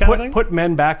passive-aggressive kind of thing? Put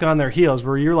men back on their heels,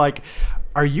 where you're like,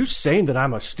 are you saying that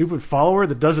I'm a stupid follower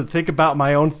that doesn't think about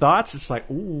my own thoughts? It's like,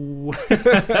 ooh.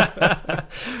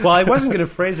 Well, I wasn't going to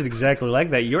phrase it exactly like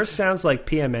that. Yours sounds like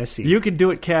PMS-y. You can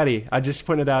do it catty. I just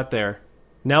put it out there.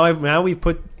 Now we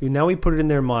put it in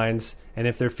their minds, and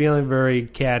if they're feeling very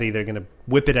catty, they're going to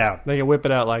whip it out. They can whip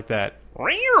it out like that.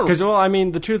 Because, well, I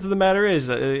mean, the truth of the matter is,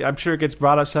 I'm sure it gets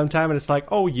brought up sometime, and it's like,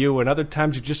 oh, you, and other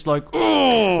times you're just like,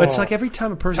 oh. But it's like every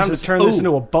time a person says, to turn this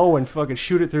into a bow and fucking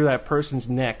shoot it through that person's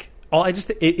neck.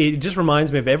 It just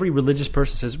reminds me of every religious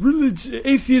person says,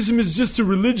 atheism is just a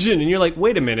religion, and you're like,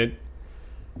 wait a minute.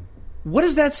 What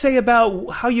does that say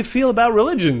about how you feel about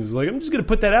religions? Like, I'm just going to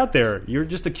put that out there. You're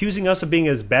just accusing us of being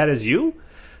as bad as you?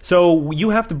 So you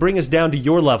have to bring us down to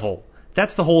your level.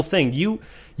 That's the whole thing. You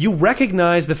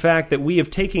recognize the fact that we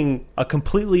have taken a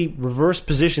completely reverse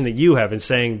position that you have in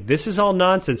saying, this is all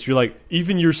nonsense. You're like,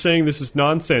 even you're saying this is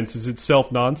nonsense is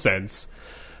itself nonsense.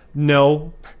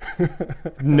 No.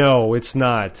 No, it's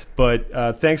not.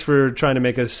 But thanks for trying to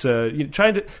make us...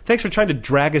 thanks for trying to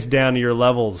drag us down to your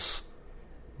levels.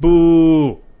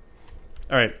 Boo!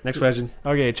 All right, next question.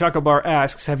 Okay, Choco Bar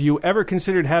asks, have you ever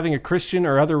considered having a Christian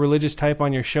or other religious type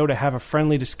on your show to have a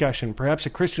friendly discussion? Perhaps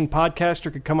a Christian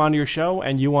podcaster could come onto your show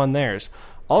and you on theirs.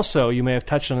 Also, you may have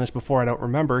touched on this before, I don't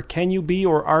remember. Can you be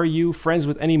or are you friends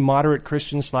with any moderate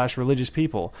Christian/religious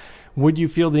people? Would you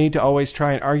feel the need to always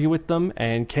try and argue with them?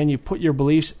 And can you put your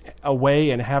beliefs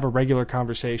away and have a regular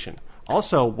conversation?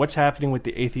 Also, what's happening with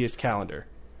the atheist calendar?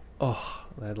 Oh,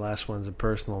 that last one's a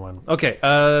personal one. Okay,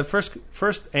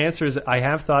 first answer is I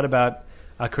have thought about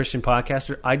a Christian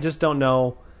podcaster. I just don't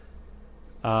know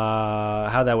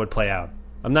how that would play out.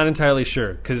 I'm not entirely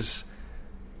sure, because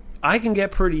I can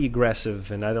get pretty aggressive,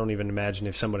 and I don't even imagine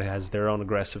if somebody has their own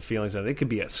aggressive feelings on it. It could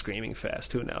be a screaming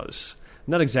fest. Who knows?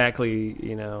 Not exactly,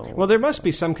 Well, there must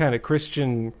be some kind of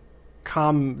Christian,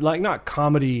 not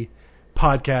comedy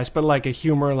podcast, but like a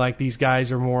humor, like these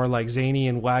guys are more like zany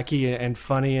and wacky and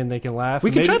funny, and they can laugh.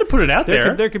 We can try to put it out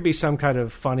there. There could be some kind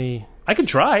of funny... I could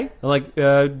try. Like,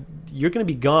 you're going to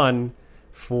be gone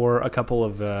for a couple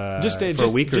of... for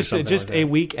a week or something. Just a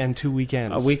week and 2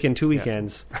 weekends. A week and 2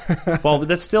 weekends. Yeah. Well,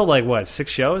 that's still like, what,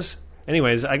 6 shows?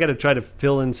 Anyways, I got to try to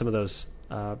fill in some of those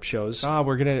shows.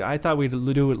 I thought we'd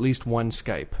do at least one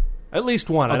Skype. At least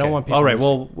one. Okay. I don't want people... All right,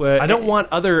 well... I don't want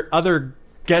other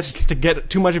guests to get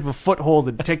too much of a foothold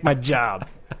and take my job.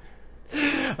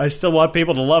 I still want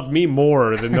people to love me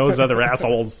more than those other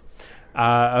assholes.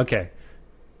 Okay.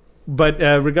 But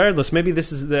regardless, maybe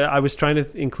this is I was trying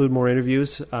to include more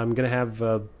interviews. I'm going to have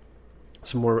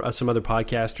some other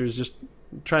podcasters just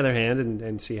try their hand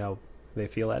and see how they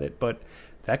feel at it. But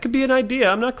that could be an idea.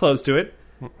 I'm not close to it.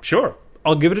 Sure.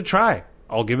 I'll give it a try.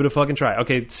 I'll give it a fucking try.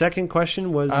 Okay, second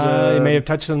question was... you may have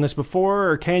touched on this before,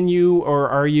 or can you or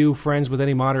are you friends with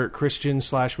any moderate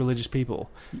Christian/religious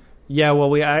people? Yeah, well,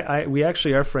 we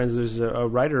actually are friends. There's a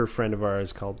writer friend of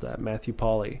ours called Matthew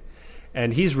Pauly,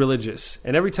 and he's religious.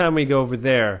 And every time we go over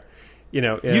there,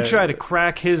 you try to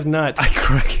crack his nut. I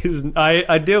crack his...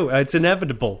 I do. It's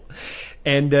inevitable.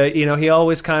 And, he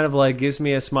always kind of like gives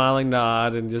me a smiling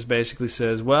nod and just basically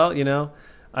says, well,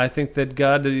 I think that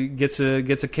God gets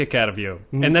a kick out of you.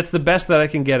 Mm. And that's the best that I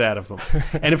can get out of him.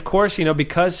 And of course,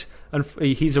 because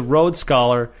he's a Rhodes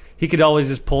Scholar, he could always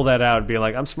just pull that out and be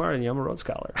like, I'm smarter than you, I'm a Rhodes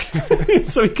Scholar.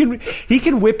 So he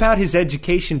can whip out his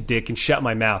education dick and shut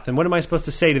my mouth. And what am I supposed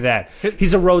to say to that?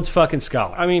 He's a Rhodes fucking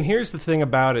Scholar. I mean, here's the thing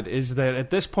about it, is that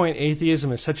at this point,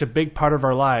 atheism is such a big part of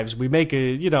our lives. We make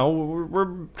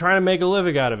we're trying to make a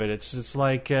living out of it. It's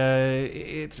like,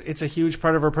 it's a huge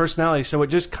part of our personality. So it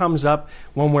just comes up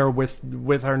when we're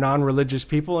with our non-religious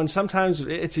people. And sometimes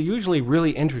it's usually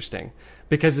really interesting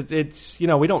because it's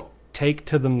we don't take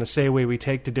to them the same way we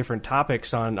take to different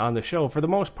topics on the show. For the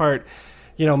most part,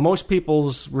 most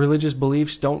people's religious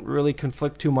beliefs don't really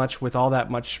conflict too much with all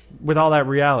that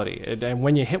reality. And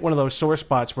when you hit one of those sore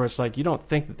spots where it's like you don't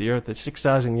think that the Earth is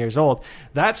 6,000 years old,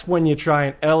 that's when you try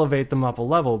and elevate them up a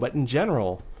level. But in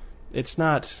general, it's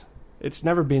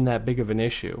never been that big of an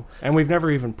issue, and we've never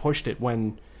even pushed it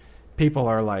when people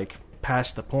are like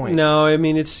past the point. No, I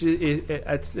mean,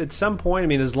 at some point, I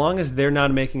mean, as long as they're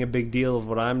not making a big deal of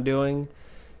what I'm doing,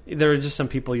 there are just some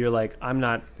people you're like, I'm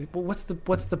not. Well, what's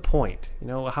the point? You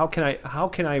know, how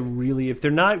can I really, if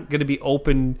they're not going to be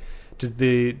open to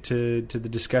the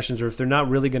discussions, or if they're not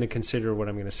really going to consider what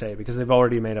I'm going to say because they've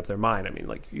already made up their mind. I mean,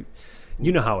 like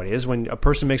you know how it is when a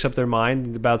person makes up their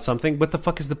mind about something. What the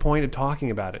fuck is the point of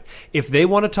talking about it? If they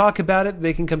want to talk about it,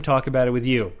 they can come talk about it with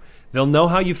you. They'll know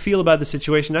how you feel about the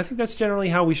situation. I think that's generally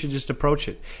how we should just approach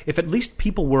it. If at least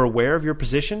people were aware of your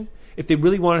position, if they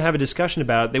really want to have a discussion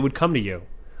about it, they would come to you.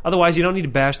 Otherwise, you don't need to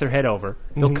bash their head over.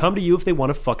 They'll come to you if they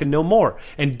want to fucking know more.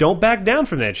 And don't back down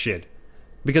from that shit.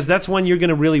 Because that's when you're going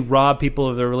to really rob people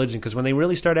of their religion. Because when they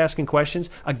really start asking questions,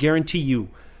 I guarantee you,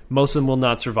 most of them will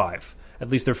not survive. At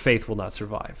least their faith will not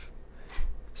survive.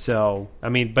 So, I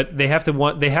mean, but they have to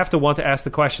want to ask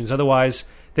the questions. Otherwise,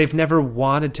 they've never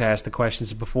wanted to ask the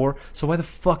questions before. So why the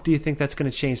fuck do you think that's going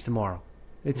to change tomorrow?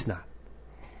 It's not.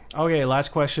 Okay,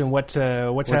 last question. What's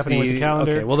happening with the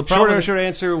calendar? Okay, well, the problem short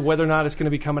answer, whether or not it's going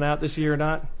to be coming out this year or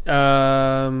not?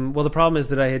 Well, the problem is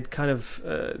that I had kind of...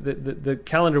 the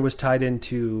calendar was tied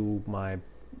into my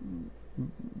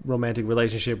romantic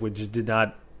relationship,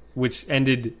 which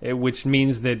ended, which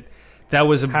means that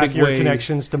was a half big your way...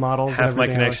 connections to models. Half my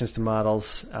connections to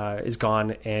models is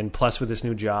gone, and plus with this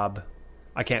new job,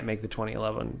 I can't make the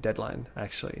 2011 deadline,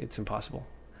 actually. It's impossible.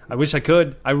 I wish I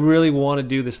could. I really want to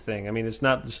do this thing. I mean, it's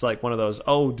not just like one of those,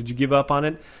 oh, did you give up on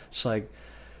it? It's like,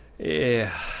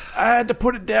 yeah. I had to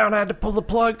put it down. I had to pull the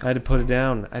plug. I had to put it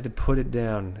down.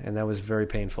 And that was very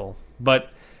painful. But,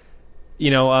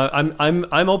 you know,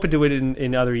 I'm open to it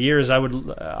in other years. I would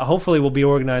hopefully we'll be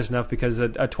organized enough because a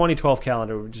 2012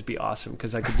 calendar would just be awesome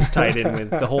because I could just tie it in with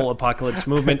the whole apocalypse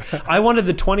movement. I wanted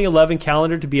the 2011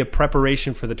 calendar to be a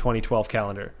preparation for the 2012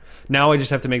 calendar. Now I just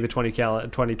have to make the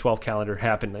 2012 calendar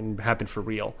happen for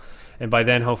real. And by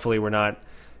then, hopefully, we're not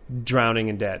drowning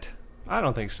in debt. I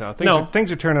don't think so.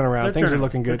 Things are turning around. Things are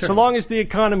looking good. So long as the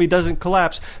economy doesn't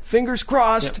collapse. Fingers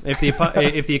crossed. Yeah.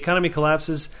 If the economy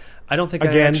collapses, I don't think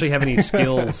I actually have any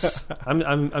skills.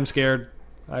 I'm scared.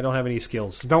 I don't have any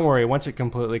skills. Don't worry. Once it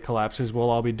completely collapses, we'll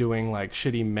all be doing like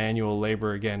shitty manual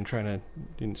labor again, trying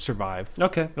to survive.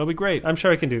 Okay. It'll be great. I'm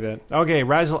sure I can do that. Okay.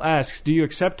 Razzle asks, do you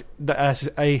accept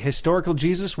a historical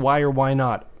Jesus? Why or why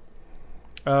not?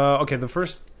 Okay.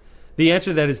 The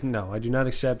answer to that is no. I do not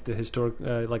accept a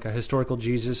historical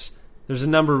Jesus. There's a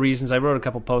number of reasons. I wrote a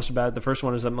couple posts about it. The first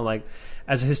one is something like,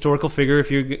 as a historical figure,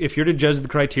 if you're to judge the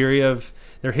criteria of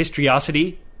their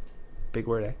historicity, big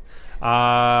word, eh?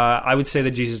 I would say that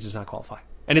Jesus does not qualify.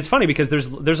 And it's funny because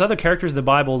there's other characters in the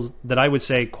Bible that I would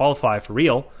say qualify for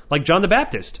real, like John the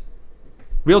Baptist.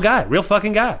 Real guy, real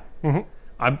fucking guy.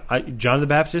 Mm-hmm. John the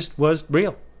Baptist was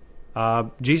real.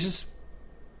 Jesus,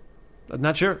 I'm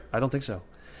not sure. I don't think so.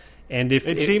 And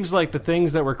it seems like the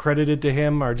things that were credited to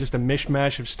him are just a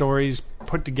mishmash of stories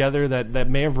put together that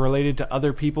may have related to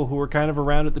other people who were kind of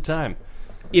around at the time.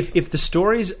 If the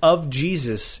stories of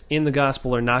Jesus in the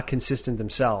gospel are not consistent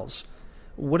themselves,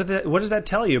 what does that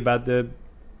tell you about the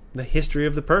history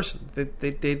of the person?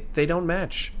 They don't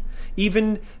match.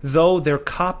 Even though they're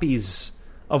copies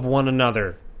of one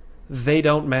another, they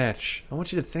don't match. I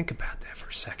want you to think about that for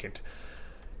a second.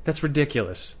 That's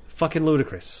ridiculous. Fucking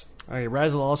ludicrous. Okay,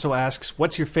 Razzle also asks,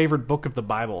 what's your favorite book of the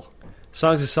Bible?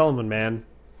 Songs of Solomon, man.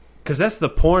 Because that's the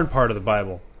porn part of the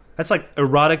Bible. That's like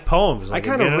erotic poems, like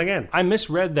again and again. I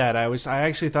misread that. I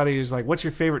actually thought he was like, what's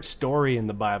your favorite story in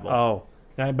the Bible? Oh.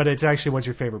 But it's actually, what's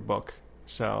your favorite book?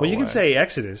 So well, you can say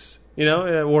Exodus, you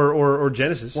know, or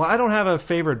Genesis. Well, I don't have a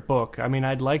favorite book. I mean,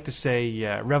 I'd like to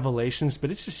say Revelations,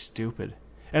 but it's just stupid.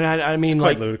 And I mean, it's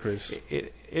quite like, ludicrous.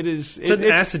 It is. It's an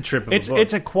acid trip of a book.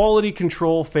 It's a quality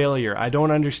control failure. I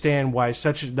don't understand why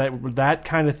that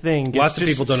kind of thing gets lots of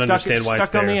people don't understand why it's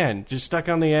stuck on there. the end. Just stuck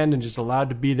on the end and just allowed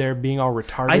to be there, being all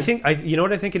retarded. I think you know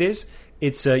what I think it is.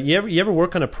 It's you ever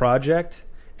work on a project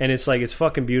and it's like it's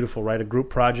fucking beautiful, right? A group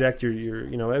project. You're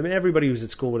you know, I mean, everybody who's at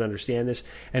school would understand this,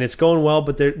 and it's going well,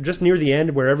 but they're just near the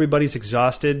end where everybody's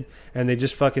exhausted and they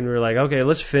just fucking were like, okay,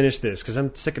 let's finish this because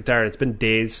I'm sick and tired. It's been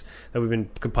days that we've been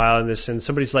compiling this, and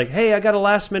somebody's like, hey, I got a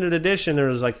last minute edition, and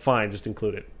it was like, fine, just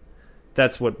include it.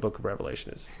 That's what Book of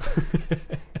Revelation is.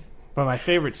 But my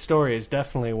favorite story is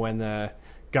definitely when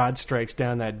God strikes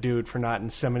down that dude for not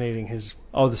inseminating his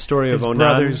the story of Onan,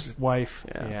 brother's wife.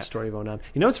 Yeah, the story of Onan.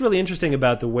 You know what's really interesting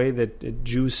about the way that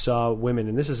Jews saw women,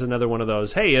 and this is another one of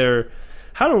those. Hey,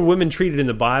 how are women treated in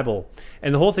the Bible?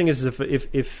 And the whole thing is,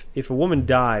 if a woman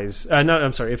dies,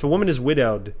 if a woman is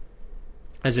widowed,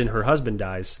 as in her husband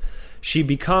dies, she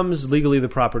becomes legally the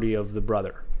property of the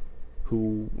brother,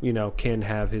 who can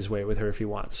have his way with her if he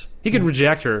wants. He could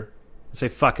reject her and say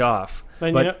fuck off.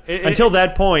 But until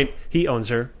that point, he owns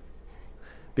her.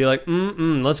 Be like,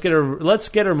 let's get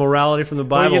our morality from the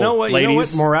Bible. Well, you know what? ladies. You know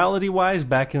what? Morality-wise,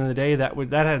 back in the day, that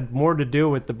had more to do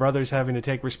with the brothers having to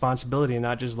take responsibility and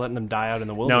not just letting them die out in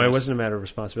the wilderness. No, it wasn't a matter of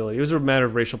responsibility. It was a matter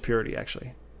of racial purity,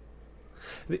 actually.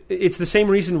 It's the same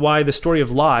reason why the story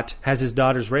of Lot has his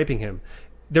daughters raping him.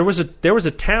 There was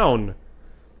a town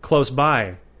close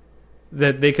by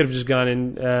that they could have just gone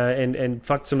in and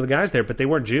fucked some of the guys there, but they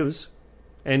weren't Jews.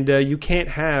 And you can't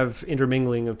have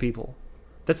intermingling of people.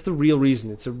 That's the real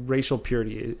reason. It's a racial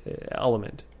purity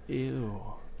element. Ew.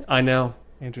 I know.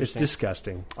 Interesting. It's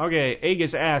disgusting. Okay,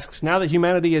 Agus asks, now that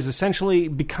humanity has essentially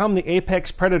become the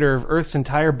apex predator of Earth's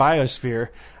entire biosphere,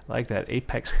 I like that,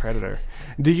 apex predator,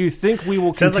 do you think we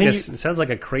will continue... It sounds like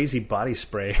a crazy body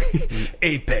spray.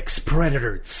 Apex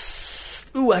predator.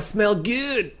 Ooh, I smell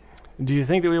good. Do you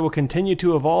think that we will continue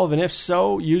to evolve, and if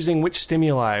so, using which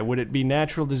stimuli? Would it be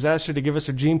natural disaster to give us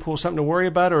a gene pool something to worry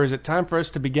about, or is it time for us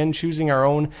to begin choosing our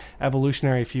own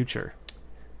evolutionary future?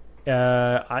 You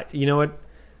know what?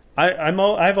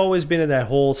 I've always been in that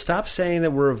whole stop saying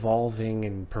that we're evolving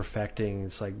and perfecting.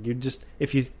 It's like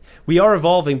we are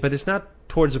evolving, but it's not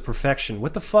towards a perfection.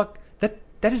 What the fuck?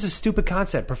 That is a stupid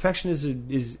concept. Perfection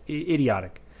is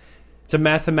idiotic. It's a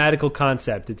mathematical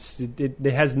concept. It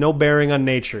has no bearing on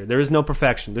nature. There is no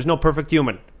perfection. There's no perfect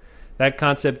human. That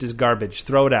concept is garbage.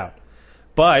 Throw it out.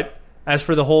 But as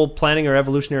for the whole planning our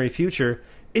evolutionary future,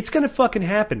 it's going to fucking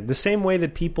happen. The same way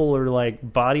that people are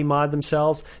like body mod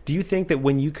themselves. Do you think that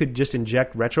when you could just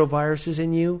inject retroviruses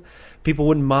in you, people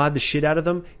wouldn't mod the shit out of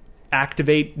them,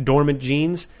 activate dormant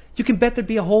genes? You can bet there'd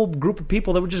be a whole group of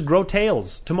people that would just grow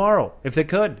tails tomorrow if they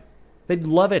could. They'd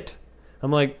love it.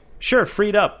 I'm like, sure,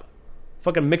 freed up.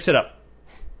 Fucking mix it up.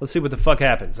 Let's see what the fuck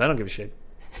happens. I don't give a shit.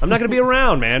 I'm not going to be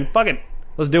around, man. Fuck it.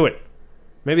 Let's do it.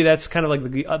 Maybe that's kind of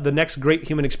like the next great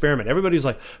human experiment. Everybody's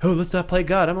like, oh, let's not play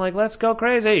God. I'm like, let's go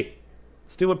crazy.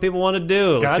 Let's do what people want to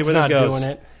do. Let's see where this goes. God's not doing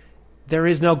it. There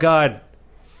is no God.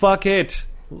 Fuck it.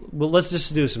 Well, let's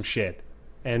just do some shit.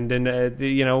 And then,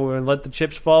 let the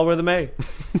chips fall where they may.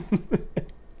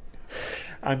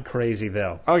 I'm crazy,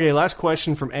 though. Okay, last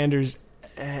question from Anders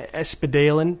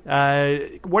Espadalen.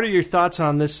 What are your thoughts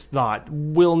on this thought?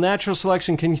 Will natural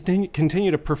selection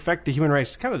continue to perfect the human race?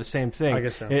 It's kind of the same thing. I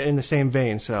guess so. In the same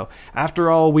vein. So,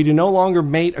 after all, we do no longer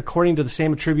mate according to the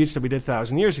same attributes that we did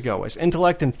 1,000 years ago. As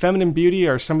intellect and feminine beauty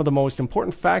are some of the most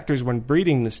important factors when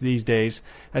breeding these days,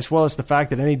 as well as the fact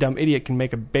that any dumb idiot can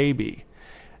make a baby.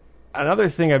 Another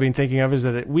thing I've been thinking of is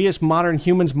that we as modern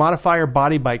humans modify our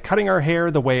body by cutting our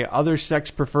hair the way other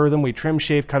sex prefer them. We trim,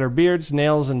 shave, cut our beards,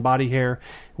 nails, and body hair.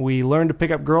 We learn to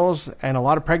pick up girls, and a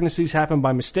lot of pregnancies happen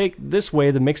by mistake. This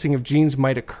way, the mixing of genes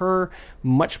might occur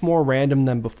much more random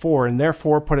than before, and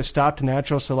therefore put a stop to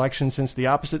natural selection since the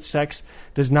opposite sex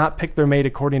does not pick their mate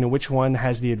according to which one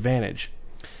has the advantage.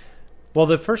 Well,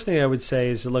 the first thing I would say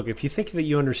is, look, if you think that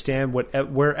you understand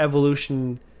where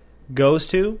evolution goes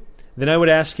to, then I would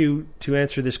ask you to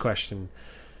answer this question.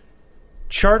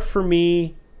 Chart for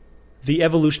me the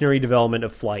evolutionary development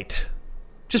of flight.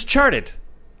 Just chart it.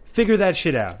 Figure that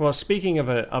shit out. Well, speaking of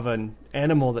an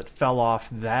animal that fell off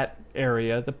that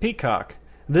area, the peacock.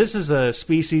 This is a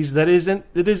species that is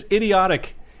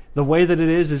idiotic. The way that it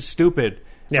is stupid.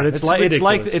 Yeah, but it's like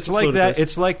that.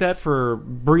 It's like that for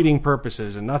breeding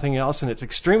purposes and nothing else, and it's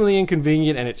extremely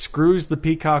inconvenient, and it screws the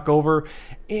peacock over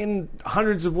in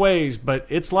hundreds of ways. But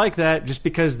it's like that just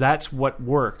because that's what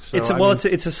works. So,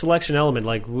 it's a selection element.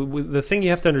 Like the thing you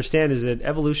have to understand is that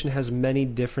evolution has many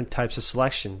different types of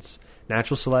selections.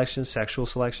 Natural selection, sexual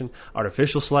selection,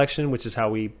 artificial selection, which is how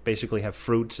we basically have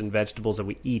fruits and vegetables that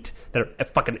we eat that are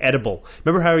fucking edible.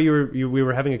 Remember how we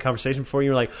were having a conversation before? You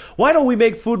were like, why don't we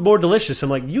make food more delicious? I'm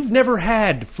like, you've never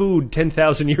had food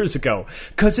 10,000 years ago.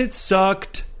 Because it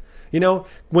sucked. You know,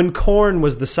 when corn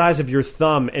was the size of your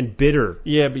thumb and bitter.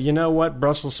 Yeah, but you know what?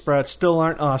 Brussels sprouts still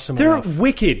aren't awesome They're enough.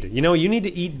 wicked. You know, you need to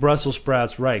eat Brussels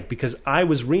sprouts right because I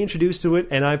was reintroduced to it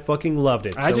and I fucking loved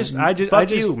it.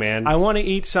 Fuck you, man. I want to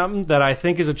eat something that I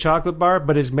think is a chocolate bar,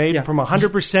 but is made from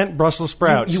 100% Brussels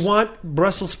sprouts. You want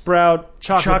Brussels sprout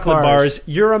chocolate bars?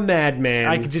 You're a madman.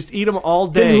 I could just eat them all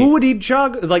day. Then who would eat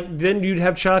chocolate? Like, then you'd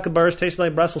have chocolate bars tasting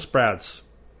like Brussels sprouts.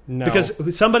 No. Because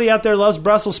somebody out there loves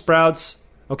Brussels sprouts.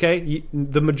 Okay,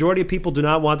 the majority of people do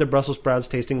not want their Brussels sprouts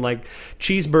tasting like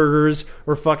cheeseburgers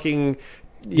or fucking,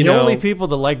 the only people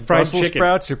that like Brussels chicken.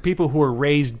 sprouts are people who are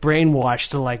raised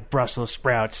brainwashed to like Brussels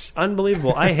sprouts.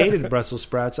 Unbelievable. I hated Brussels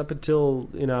sprouts up until,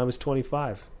 I was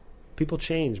 25. People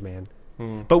change, man.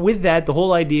 But with that, the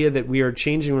whole idea that we are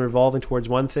changing and evolving towards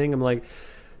one thing, I'm like,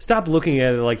 stop looking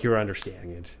at it like you're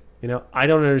understanding it. I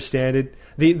don't understand it.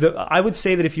 I would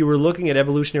say that if you were looking at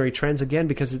evolutionary trends, again,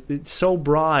 because it's so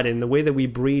broad and the way that we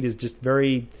breed is just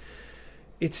very...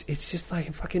 it's just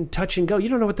like fucking touch and go. You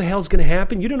don't know what the hell's going to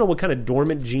happen. You don't know what kind of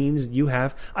dormant genes you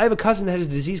have. I have a cousin that has a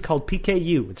disease called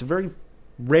PKU. It's a very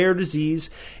rare disease.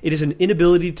 It is an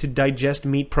inability to digest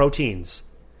meat proteins.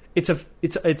 It's a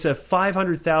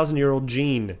 500,000-year-old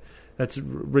gene that's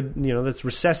that's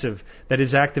recessive, that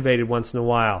is activated once in a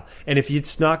while. And if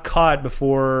it's not caught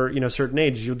before a certain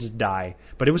age, you'll just die.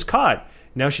 But it was caught.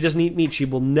 Now she doesn't eat meat. She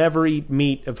will never eat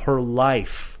meat of her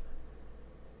life.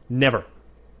 Never.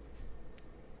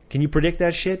 Can you predict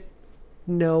that shit?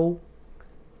 No.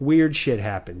 Weird shit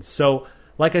happens. So,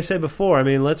 like I said before, I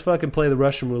mean, let's fucking play the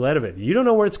Russian roulette of it. You don't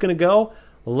know where it's going to go.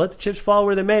 Well, let the chips fall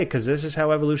where they may, because this is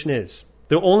how evolution is.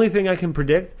 The only thing I can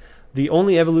predict, the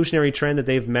only evolutionary trend that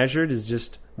they've measured is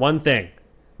just one thing.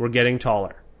 We're getting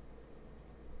taller.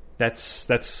 That's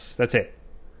it.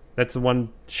 That's the one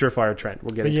surefire trend.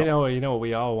 We're getting taller. You know what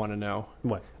we all want to know?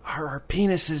 What? Are our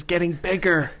penises getting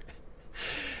bigger?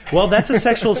 Well, that's a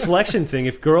sexual selection thing.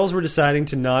 If girls were deciding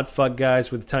to not fuck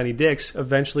guys with tiny dicks,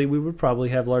 eventually we would probably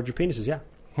have larger penises, yeah,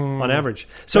 on average.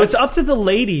 So it's up to the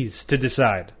ladies to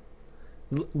decide.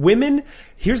 Women,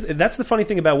 that's the funny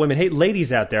thing about women. Hey,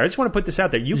 ladies out there, I just want to put this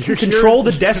out there. You can control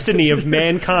the destiny of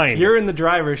mankind. You're in the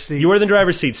driver's seat. You are in the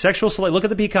driver's seat. Sexual selection. Look at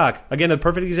the peacock. Again, a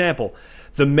perfect example.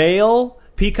 The male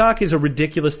peacock is a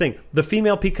ridiculous thing. The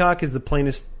female peacock is the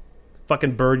plainest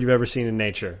fucking bird you've ever seen in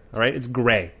nature. All right? It's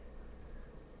gray.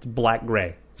 It's black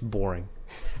gray. It's boring.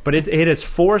 But it has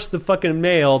forced the fucking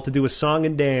male to do a song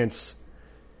and dance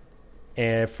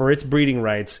for its breeding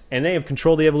rights. And they have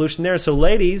controlled the evolution there. So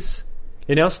ladies,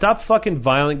 stop fucking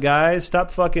violent guys.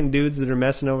 Stop fucking dudes that are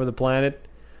messing over the planet.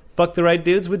 Fuck the right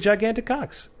dudes with gigantic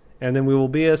cocks. And then we will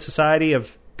be a society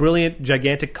of brilliant,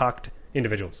 gigantic cocked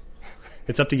individuals.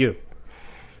 It's up to you.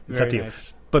 It's Very up to you.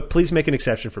 nice. But please make an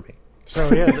exception for me.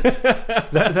 So yeah,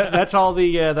 that's all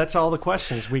the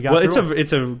questions we got. Well,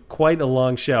 it's quite a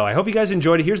long show. I hope you guys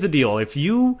enjoyed it. Here's the deal: if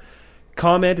you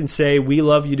comment and say we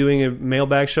love you doing a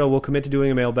mailbag show, we'll commit to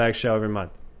doing a mailbag show every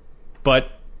month.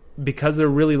 But because they're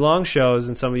really long shows,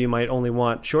 and some of you might only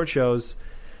want short shows,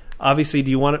 obviously,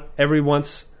 do you want it every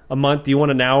once a month? Do you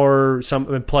want an hour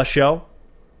plus show?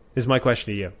 Is my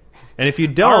question to you. And if you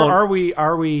don't, are we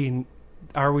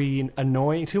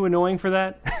annoying? Too annoying for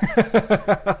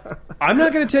that? I'm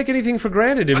not going to take anything for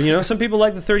granted. I mean, some people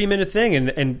like the 30-minute thing,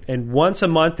 and once a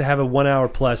month to have a 1 hour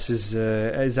plus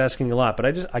is asking a lot.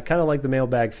 But I kind of like the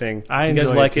mailbag thing. I if you guys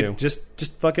enjoy like it too.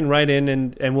 Just fucking write in,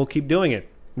 and we'll keep doing it.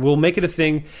 We'll make it a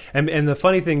thing. And the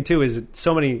funny thing too is that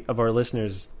so many of our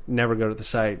listeners never go to the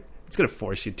site. It's going to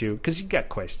force you to, because you got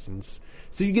questions.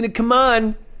 So you're going to come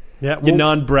on, you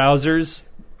non-browsers.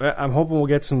 I'm hoping we'll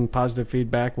get some positive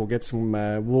feedback. We'll get some.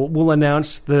 We'll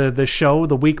announce the show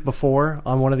the week before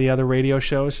on one of the other radio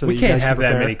shows. So we that you can't guys have can that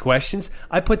prepare. many questions.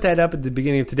 I put that up at the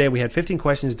beginning of today. We had 15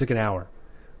 questions. It took an hour.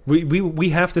 We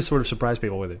have to sort of surprise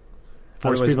people with it.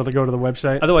 Force people to go to the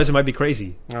website. Otherwise, it might be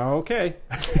crazy. Okay.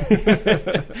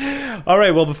 All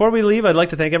right. Well, before we leave, I'd like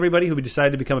to thank everybody who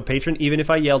decided to become a patron, even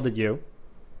if I yelled at you.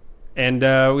 And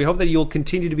we hope that you'll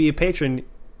continue to be a patron,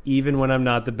 even when I'm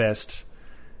not the best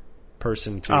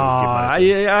person to give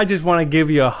my I just want to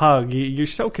give you a hug. You're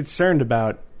so concerned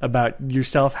about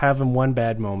yourself having one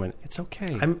bad moment. It's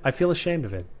okay. I feel ashamed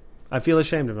of it.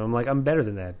 I'm like, I'm better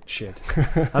than that shit.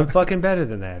 I'm fucking better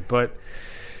than that. But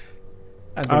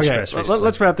I've been stressed recently.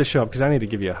 Let's wrap this show up because I need to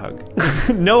give you a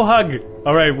hug. No hug.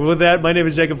 All right. Well, with that, my name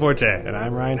is Jacob Forte. And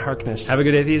I'm Ryan Harkness. Have a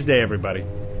good atheist day, everybody.